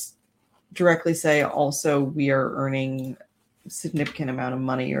directly say also we are earning a significant amount of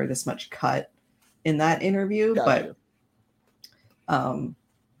money or this much cut in that interview, but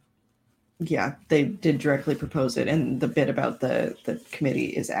yeah, they did directly propose it, and the bit about the committee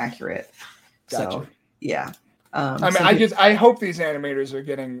is accurate. Gotcha. So yeah. I hope these animators are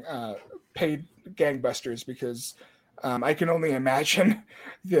getting paid gangbusters, because I can only imagine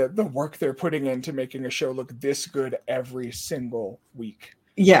the work they're putting into making a show look this good every single week.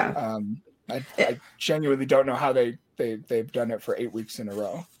 Yeah. I genuinely don't know how they've done it for 8 weeks in a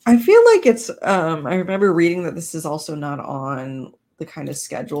row. I feel like it's I remember reading that this is also not on the kind of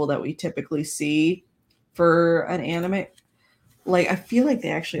schedule that we typically see for an anime. Like, I feel like they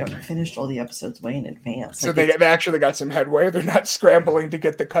actually have finished all the episodes way in advance. So they actually got some headway. They're not scrambling to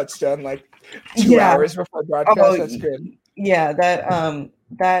get the cuts done like 2 hours before broadcast. That's good. Yeah,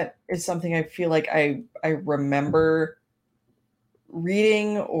 that is something I feel like I remember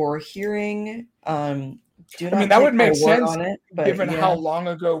reading or hearing. That would make sense on it, but given how long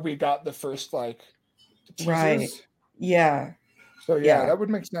ago we got the first teasers. Right. Yeah. So that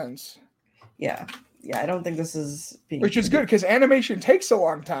would make sense. Yeah. Yeah, I don't think this is which is good, because animation takes a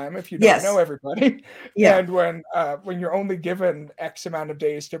long time if you don't know everybody. Yeah. And when you're only given X amount of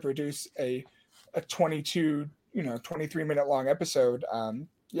days to produce a 23 minute long episode,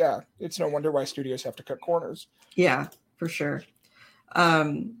 it's no wonder why studios have to cut corners. Yeah, for sure.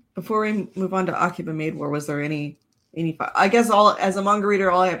 Before we move on to Akiba Maid War, was there any I guess as a manga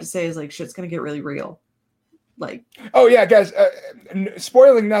reader, all I have to say is shit's gonna get really real. Guys,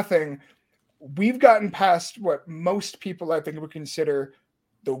 spoiling nothing. We've gotten past what most people, I think, would consider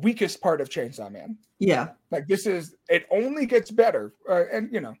the weakest part of Chainsaw Man. Yeah. It only gets better.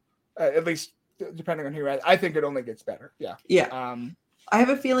 At least depending on who I think it only gets better. Yeah. Yeah. I have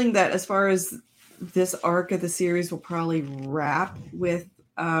a feeling that as far as this arc of the series will probably wrap with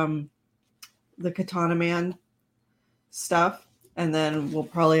the Katana Man stuff. And then we'll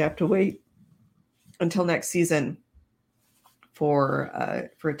probably have to wait until next season for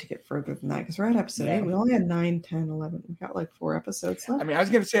it to get further than that, because we're at episode 8. We only had 9, 10, 11. We've got 4 episodes left. I mean, I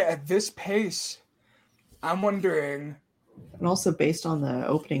was going to say, at this pace, I'm wondering... And also based on the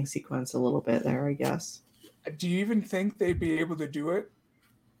opening sequence a little bit there, I guess. Do you even think they'd be able to do it?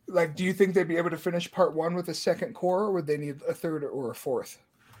 Do you think they'd be able to finish part 1 with a second core, or would they need a third or a fourth?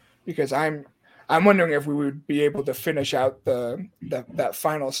 Because I'm wondering if we would be able to finish out that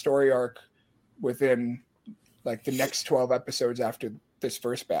final story arc within... the next 12 episodes after this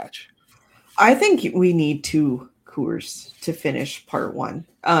first batch. I think we need 2 cores to finish part 1.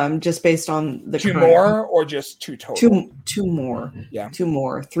 Just based on the 2 more or just 2 total? 2 more. Yeah. 2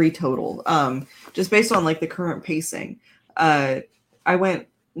 more, 3 total. Just based on the current pacing. When I went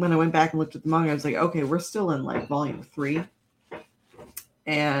back and looked at the manga, I was like, okay, we're still in volume 3.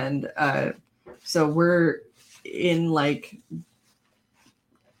 And so we're in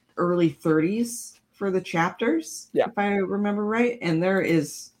early 30s for the chapters, if I remember right, and there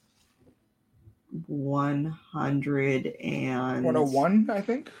is 101, I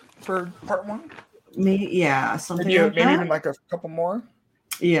think, for part 1. Maybe, something maybe even a couple more.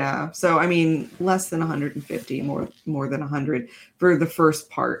 Yeah. So I mean, less than 150, more than 100 for the first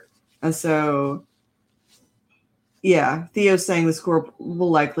part. And so, yeah, Theo's saying the score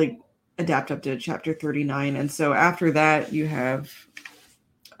will likely adapt up to chapter 39. And so after that, you have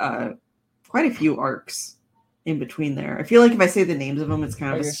quite a few arcs in between there. I feel like if I say the names of them, it's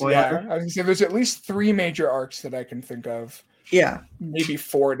kind of a spoiler. Yeah, I was gonna say there's at least 3 major arcs that I can think of. Yeah. Maybe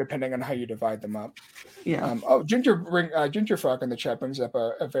 4, depending on how you divide them up. Yeah. Ginger Frog in the chat brings up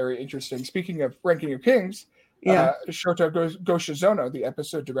a very interesting. Speaking of ranking of kings, Yeah. Shota Goshizono, the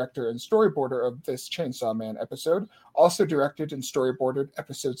episode director and storyboarder of this Chainsaw Man episode, also directed and storyboarded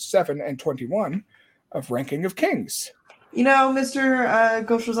episodes 7 and 21 of Ranking of Kings. You know, Mr.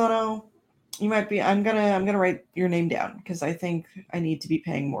 Goshizono, you might be. I'm gonna write your name down because I think I need to be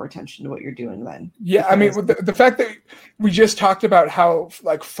paying more attention to what you're doing then. Yeah, I mean, the fact that we just talked about how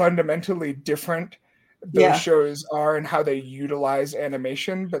like fundamentally different those shows are and how they utilize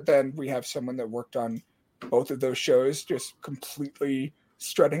animation, but then we have someone that worked on both of those shows just completely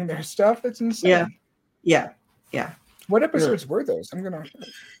strutting their stuff. That's insane. Yeah. What episodes were those?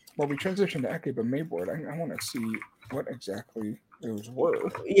 Well, we transitioned to Akiba Maid War. I want to see what exactly those were.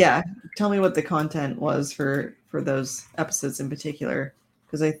 Yeah, tell me what the content was for those episodes in particular,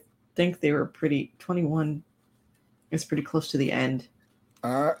 because I think they were 21 is pretty close to the end.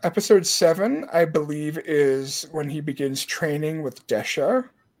 Episode 7, I believe, is when he begins training with Desha.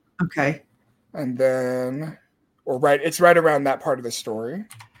 Okay. And then, it's right around that part of the story.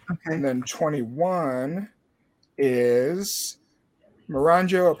 Okay. And then 21 is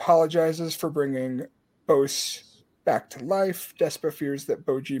Miranjo apologizes for bringing Bose back to life. Despa fears that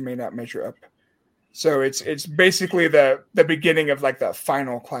Boji may not measure up. So it's basically the beginning of like the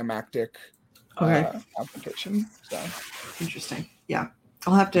final climactic confrontation. So interesting. Yeah,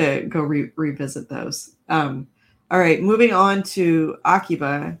 I'll have to go revisit those. All right, moving on to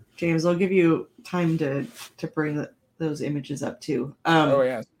Akiba. James, I'll give you time to bring those images up too.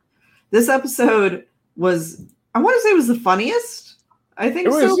 This episode was, I want to say, it was the funniest. I think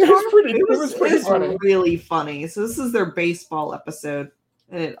it was pretty funny. Really funny. So this is their baseball episode,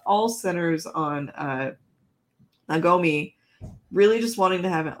 and it all centers on Nagomi really just wanting to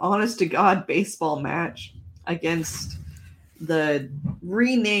have an honest to God baseball match against the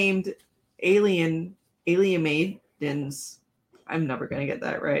renamed alien maidens. I'm never gonna get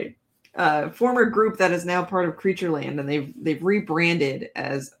that right. Former group that is now part of Creatureland, and they've rebranded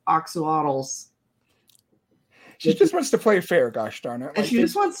as Oxuatls. She just wants to play fair, gosh darn it. And she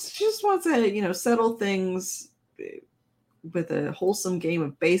just wants to, settle things with a wholesome game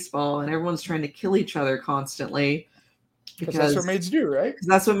of baseball, and everyone's trying to kill each other constantly. Because that's what maids do, right?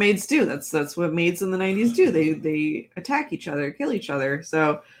 That's what maids do. That's what maids in the 90s do. They attack each other, kill each other.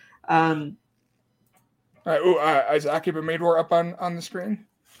 So all right. Is Akiba Maid War up on the screen?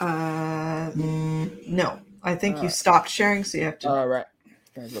 No. I think you stopped sharing, so you have to. All right.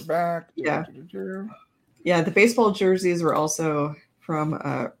 Gonna go back. Yeah. Yeah, the baseball jerseys were also from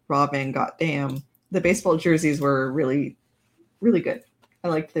Rob and Goddamn. The baseball jerseys were really, really good. I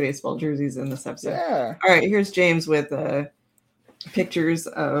liked the baseball jerseys in this episode. Yeah. All right, here's James with pictures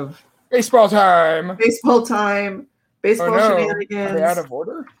of baseball time. Baseball shenanigans. Are they out of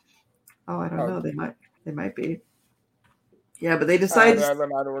order? Oh, I don't know. They might be. Yeah, but they decided they're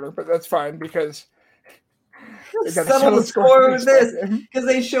out of order, but that's fine because they got to settle the score with this because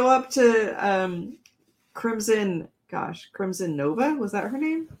they show up to Crimson Nova. Was that her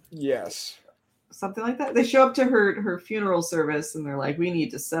name? Yes. Something like that. They show up to her funeral service and they're like, we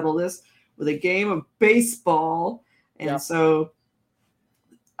need to settle this with a game of baseball. And so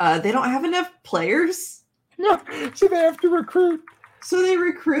they don't have enough players. No, so they have to recruit. So they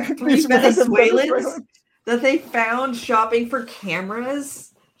recruit 3 Venezuelans that they found shopping for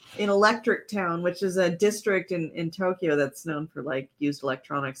cameras in Electric Town, which is a district in Tokyo that's known for like used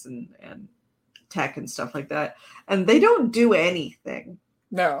electronics and tech and stuff like that. And they don't do anything.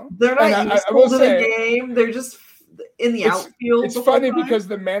 No, they're not useful to the game. They're just in the outfield. It's funny because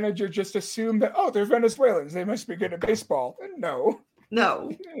the manager just assumed that they're Venezuelans. They must be good at baseball. No. You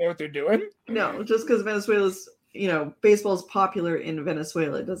know what they're doing. No, just because Venezuela's baseball is popular in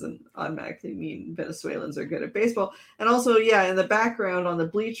Venezuela doesn't automatically mean Venezuelans are good at baseball. And also, in the background on the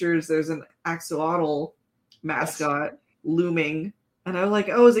bleachers, there's an axolotl mascot looming. And I was like,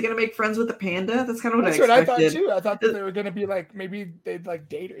 is it going to make friends with the panda? That's kind of what I expected. That's what I thought, too. I thought that they were going to be like, maybe they'd like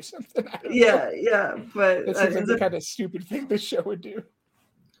date or something. Yeah. But that seems like the kind of stupid thing this show would do.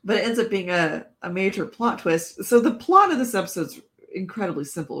 But it ends up being a major plot twist. So the plot of this episode's incredibly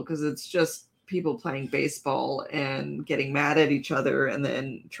simple because it's just people playing baseball and getting mad at each other and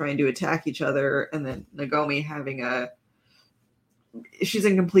then trying to attack each other. And then Nagomi having a she's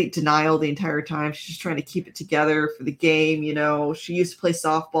in complete denial the entire time. She's just trying to keep it together for the game. You know, she used to play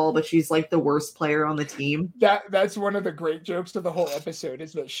softball, but she's like the worst player on the team. That's one of the great jokes of the whole episode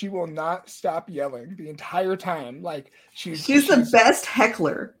is that she will not stop yelling the entire time. Like she's the best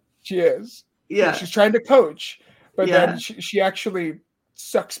heckler. She is. Yeah. She's trying to coach, but then she actually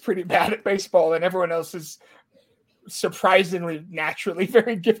sucks pretty bad at baseball, and everyone else is surprisingly naturally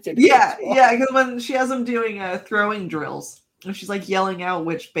very gifted. Yeah, because when she has them doing throwing drills, and she's like yelling out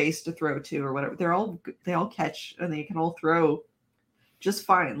which base to throw to or whatever, they all catch and they can all throw just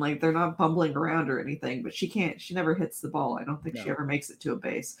fine. Like they're not bumbling around or anything, but she never hits the ball. I don't think she ever makes it to a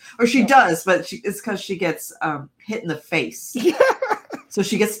base, or she does, but it's because she gets hit in the face. So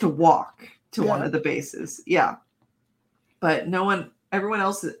she gets to walk to one of the bases. Yeah, but everyone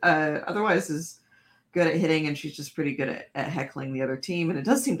else otherwise is good at hitting, and she's just pretty good at heckling the other team, and it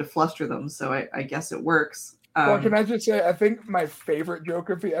does seem to fluster them, so I guess it works. Well, can I just say, I think my favorite joke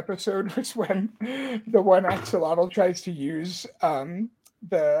of the episode was when the one axolotl tries to use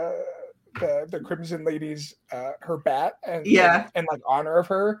the Crimson Lady's her bat and like honor of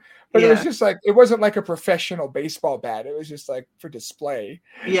her, but it was just like it wasn't like a professional baseball bat. It was just like for display.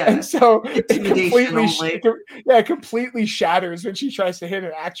 Yeah, and so it completely shatters when she tries to hit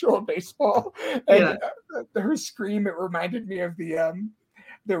an actual baseball. And her scream, it reminded me of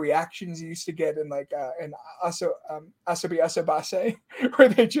the reactions you used to get in like in Asabi Asabase, where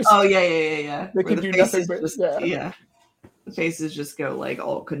they just they can do nothing but the faces just go like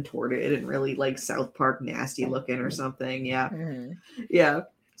all contorted and really like South Park nasty looking or something.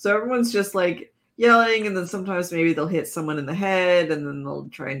 So everyone's just like yelling, and then sometimes maybe they'll hit someone in the head, and then they'll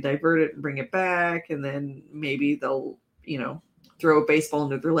try and divert it and bring it back, and then maybe they'll throw a baseball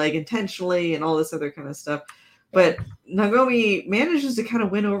into their leg intentionally and all this other kind of stuff. But Nagomi manages to kind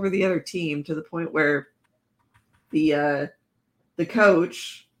of win over the other team to the point where the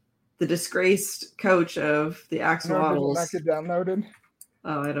coach, the disgraced coach of the Axolotls. Not get downloaded.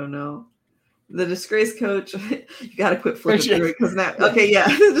 Oh, I don't know. The disgraced coach. You got to quit flipping through it because now. Okay, yeah.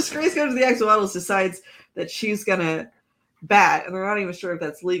 The disgraced coach of the Axolotls decides that she's gonna bat, and they're not even sure if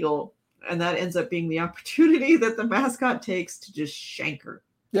that's legal, and that ends up being the opportunity that the mascot takes to just shank her.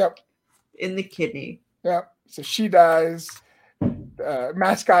 Yep. In the kidney. Yep. So she dies.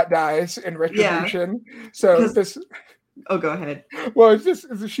 Mascot dies in retribution. Yeah. So this. Oh, go ahead. Well, it's just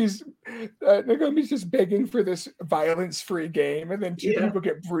she's Nagomi's just begging for this violence-free game, and then two people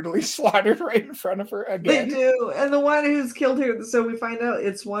get brutally slaughtered right in front of her again. They do, and the one who's killed her. So we find out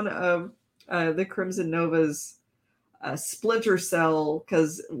it's one of the Crimson Nova's splinter cell,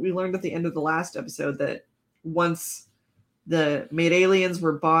 because we learned at the end of the last episode that once the maid aliens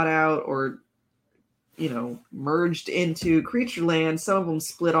were bought out or merged into Creatureland, some of them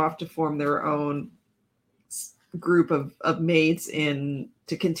split off to form their own group of maids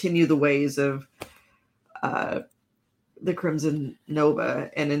to continue the ways of the Crimson Nova.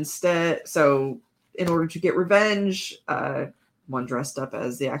 And instead, so in order to get revenge, one dressed up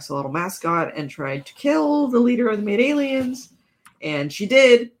as the axolotl mascot and tried to kill the leader of the maid aliens, and she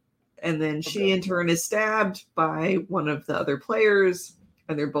did. And then she in turn is stabbed by one of the other players,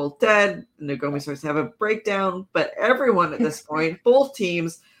 and they're both dead. And Nagomi starts to have a breakdown, but everyone at this point, both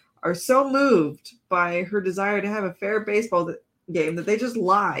teams, are so moved by her desire to have a fair baseball game that they just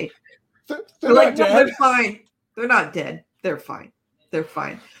lie. They're like, no, they're fine. They're not dead. They're fine. They're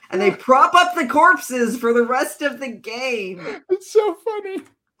fine. And they prop up the corpses for the rest of the game. It's so funny.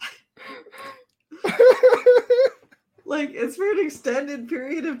 Like, it's for an extended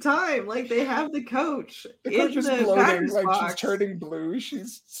period of time. Like, they have the coach in the bloating, like box. She's turning blue.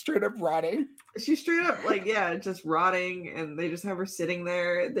 She's straight up rotting. She's straight up, like, just rotting, and they just have her sitting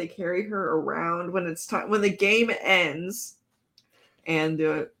there. They carry her around when it's time. When the game ends, and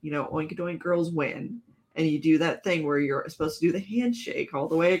the, Oink Doink girls win, and you do that thing where you're supposed to do the handshake all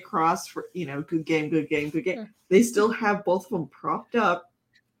the way across for, good game, good game, good game. Yeah. They still have both of them propped up.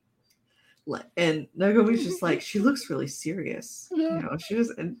 And Nagomi's just like, she looks really serious. Yeah.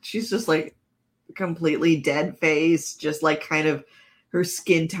 She's just like completely dead face, just like kind of her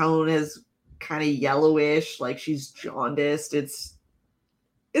skin tone is kind of yellowish, like she's jaundiced. It's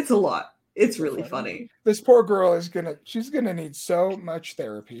a lot. It's really funny. This poor girl she's gonna need so much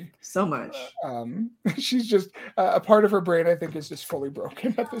therapy. So much. She's just a part of her brain, I think, is just fully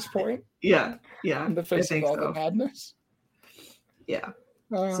broken at this point. Yeah. In the face of all the madness. Yeah.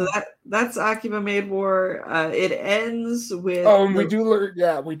 So that's Akiba Maid War. It ends with. Oh, and we do learn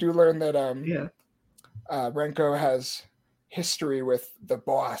that Renko has history with the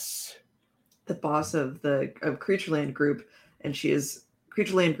boss. The boss of Creatureland Group, and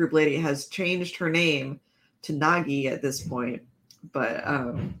Creatureland Group lady has changed her name to Nagi at this point. But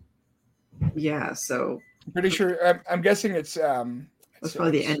yeah, so I'm pretty sure. I'm guessing it's. that's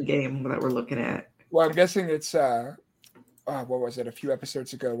probably the end game that we're looking at. Well, I'm guessing it's. What was it? A few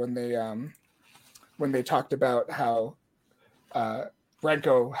episodes ago when they talked about how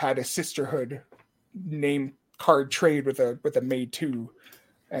Renko had a sisterhood name card trade with a maid too,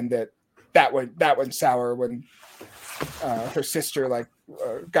 and that went sour when her sister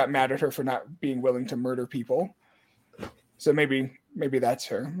got mad at her for not being willing to murder people. So maybe that's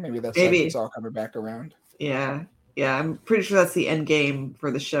her. Maybe it's all coming back around. Yeah, I'm pretty sure that's the end game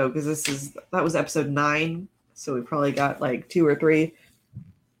for the show because that was episode 9, so we probably got like 2 or 3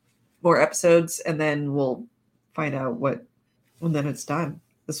 more episodes, and then we'll find out when then it's done.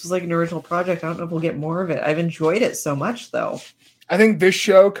 This was like an original project. I don't know if we'll get more of it. I've enjoyed it so much, though. I think this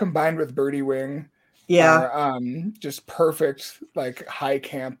show combined with Birdie Wing, are just perfect, like high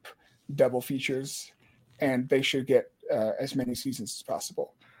camp double features, and they should get as many seasons as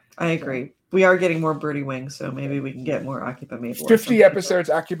possible. I agree. We are getting more Birdie Wing, so maybe we can get more Akiba Maid War. 50 episodes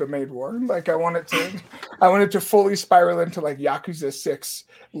Akiba Maid War. Like I want it to fully spiral into like Yakuza 6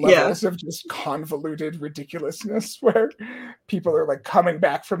 levels of just convoluted ridiculousness where people are like coming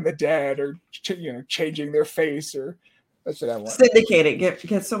back from the dead or changing their face, or that's what I want. Syndicate it.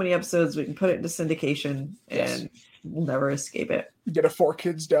 Get so many episodes we can put it into syndication and we'll never escape it. Get a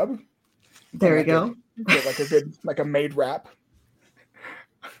 4Kids dub. There you go. Get like a maid rap.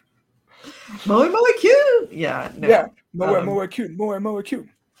 Moe cute. Yeah. No. Yeah. Moe cute. Moe cute.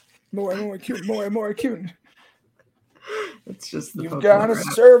 Moe cute. It's just you've got to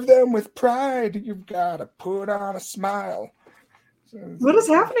serve them with pride. You've got to put on a smile. What is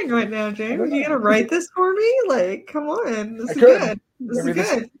happening right now, James? You gonna write this for me? Like, come on, this is good. This is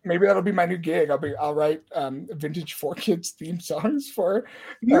good. Maybe that'll be my new gig. I'll write vintage 4Kids theme songs for.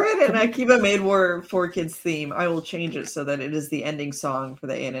 You write an Akiba Maid War 4Kids theme. I will change it so that it is the ending song for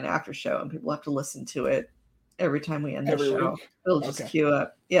the In and After show, and people have to listen to it every time we end the show. Week. It'll just queue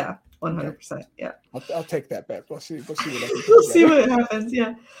up. Yeah, 100%. Yeah. I'll take that bet. We'll see. We'll see what happens. We'll see what happens.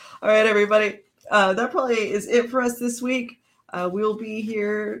 Yeah. All right, everybody. That probably is it for us this week. We'll be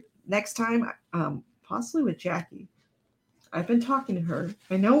here next time, possibly with Jackie. I've been talking to her.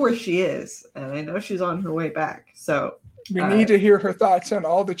 I know where she is, and I know she's on her way back. So we need to hear her thoughts on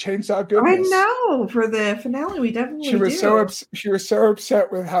all the Chainsaw goodness. I know for the finale, we definitely. She was so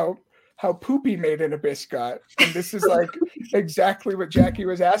upset with how poopy Made in Abyss got, and this is like exactly what Jackie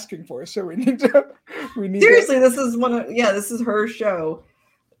was asking for. So we need seriously. This is her show.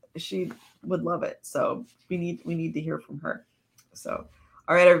 She would love it. So we need to hear from her. So,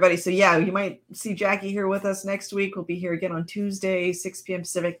 all right, everybody. So yeah, you might see Jackie here with us next week. We'll be here again on Tuesday, 6 p.m.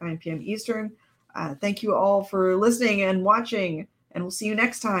 Pacific, 9 p.m. Eastern. Thank you all for listening and watching, and we'll see you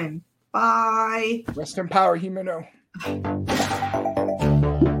next time. Bye. Rest in power, Himeno.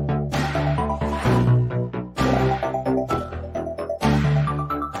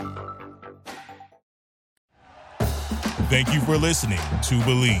 Thank you for listening to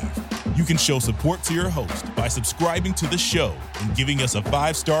Believe. You can show support to your host by subscribing to the show and giving us a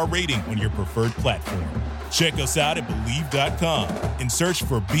 5-star rating on your preferred platform. Check us out at Believe.com and search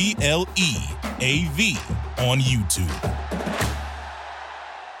for BLEAV on YouTube.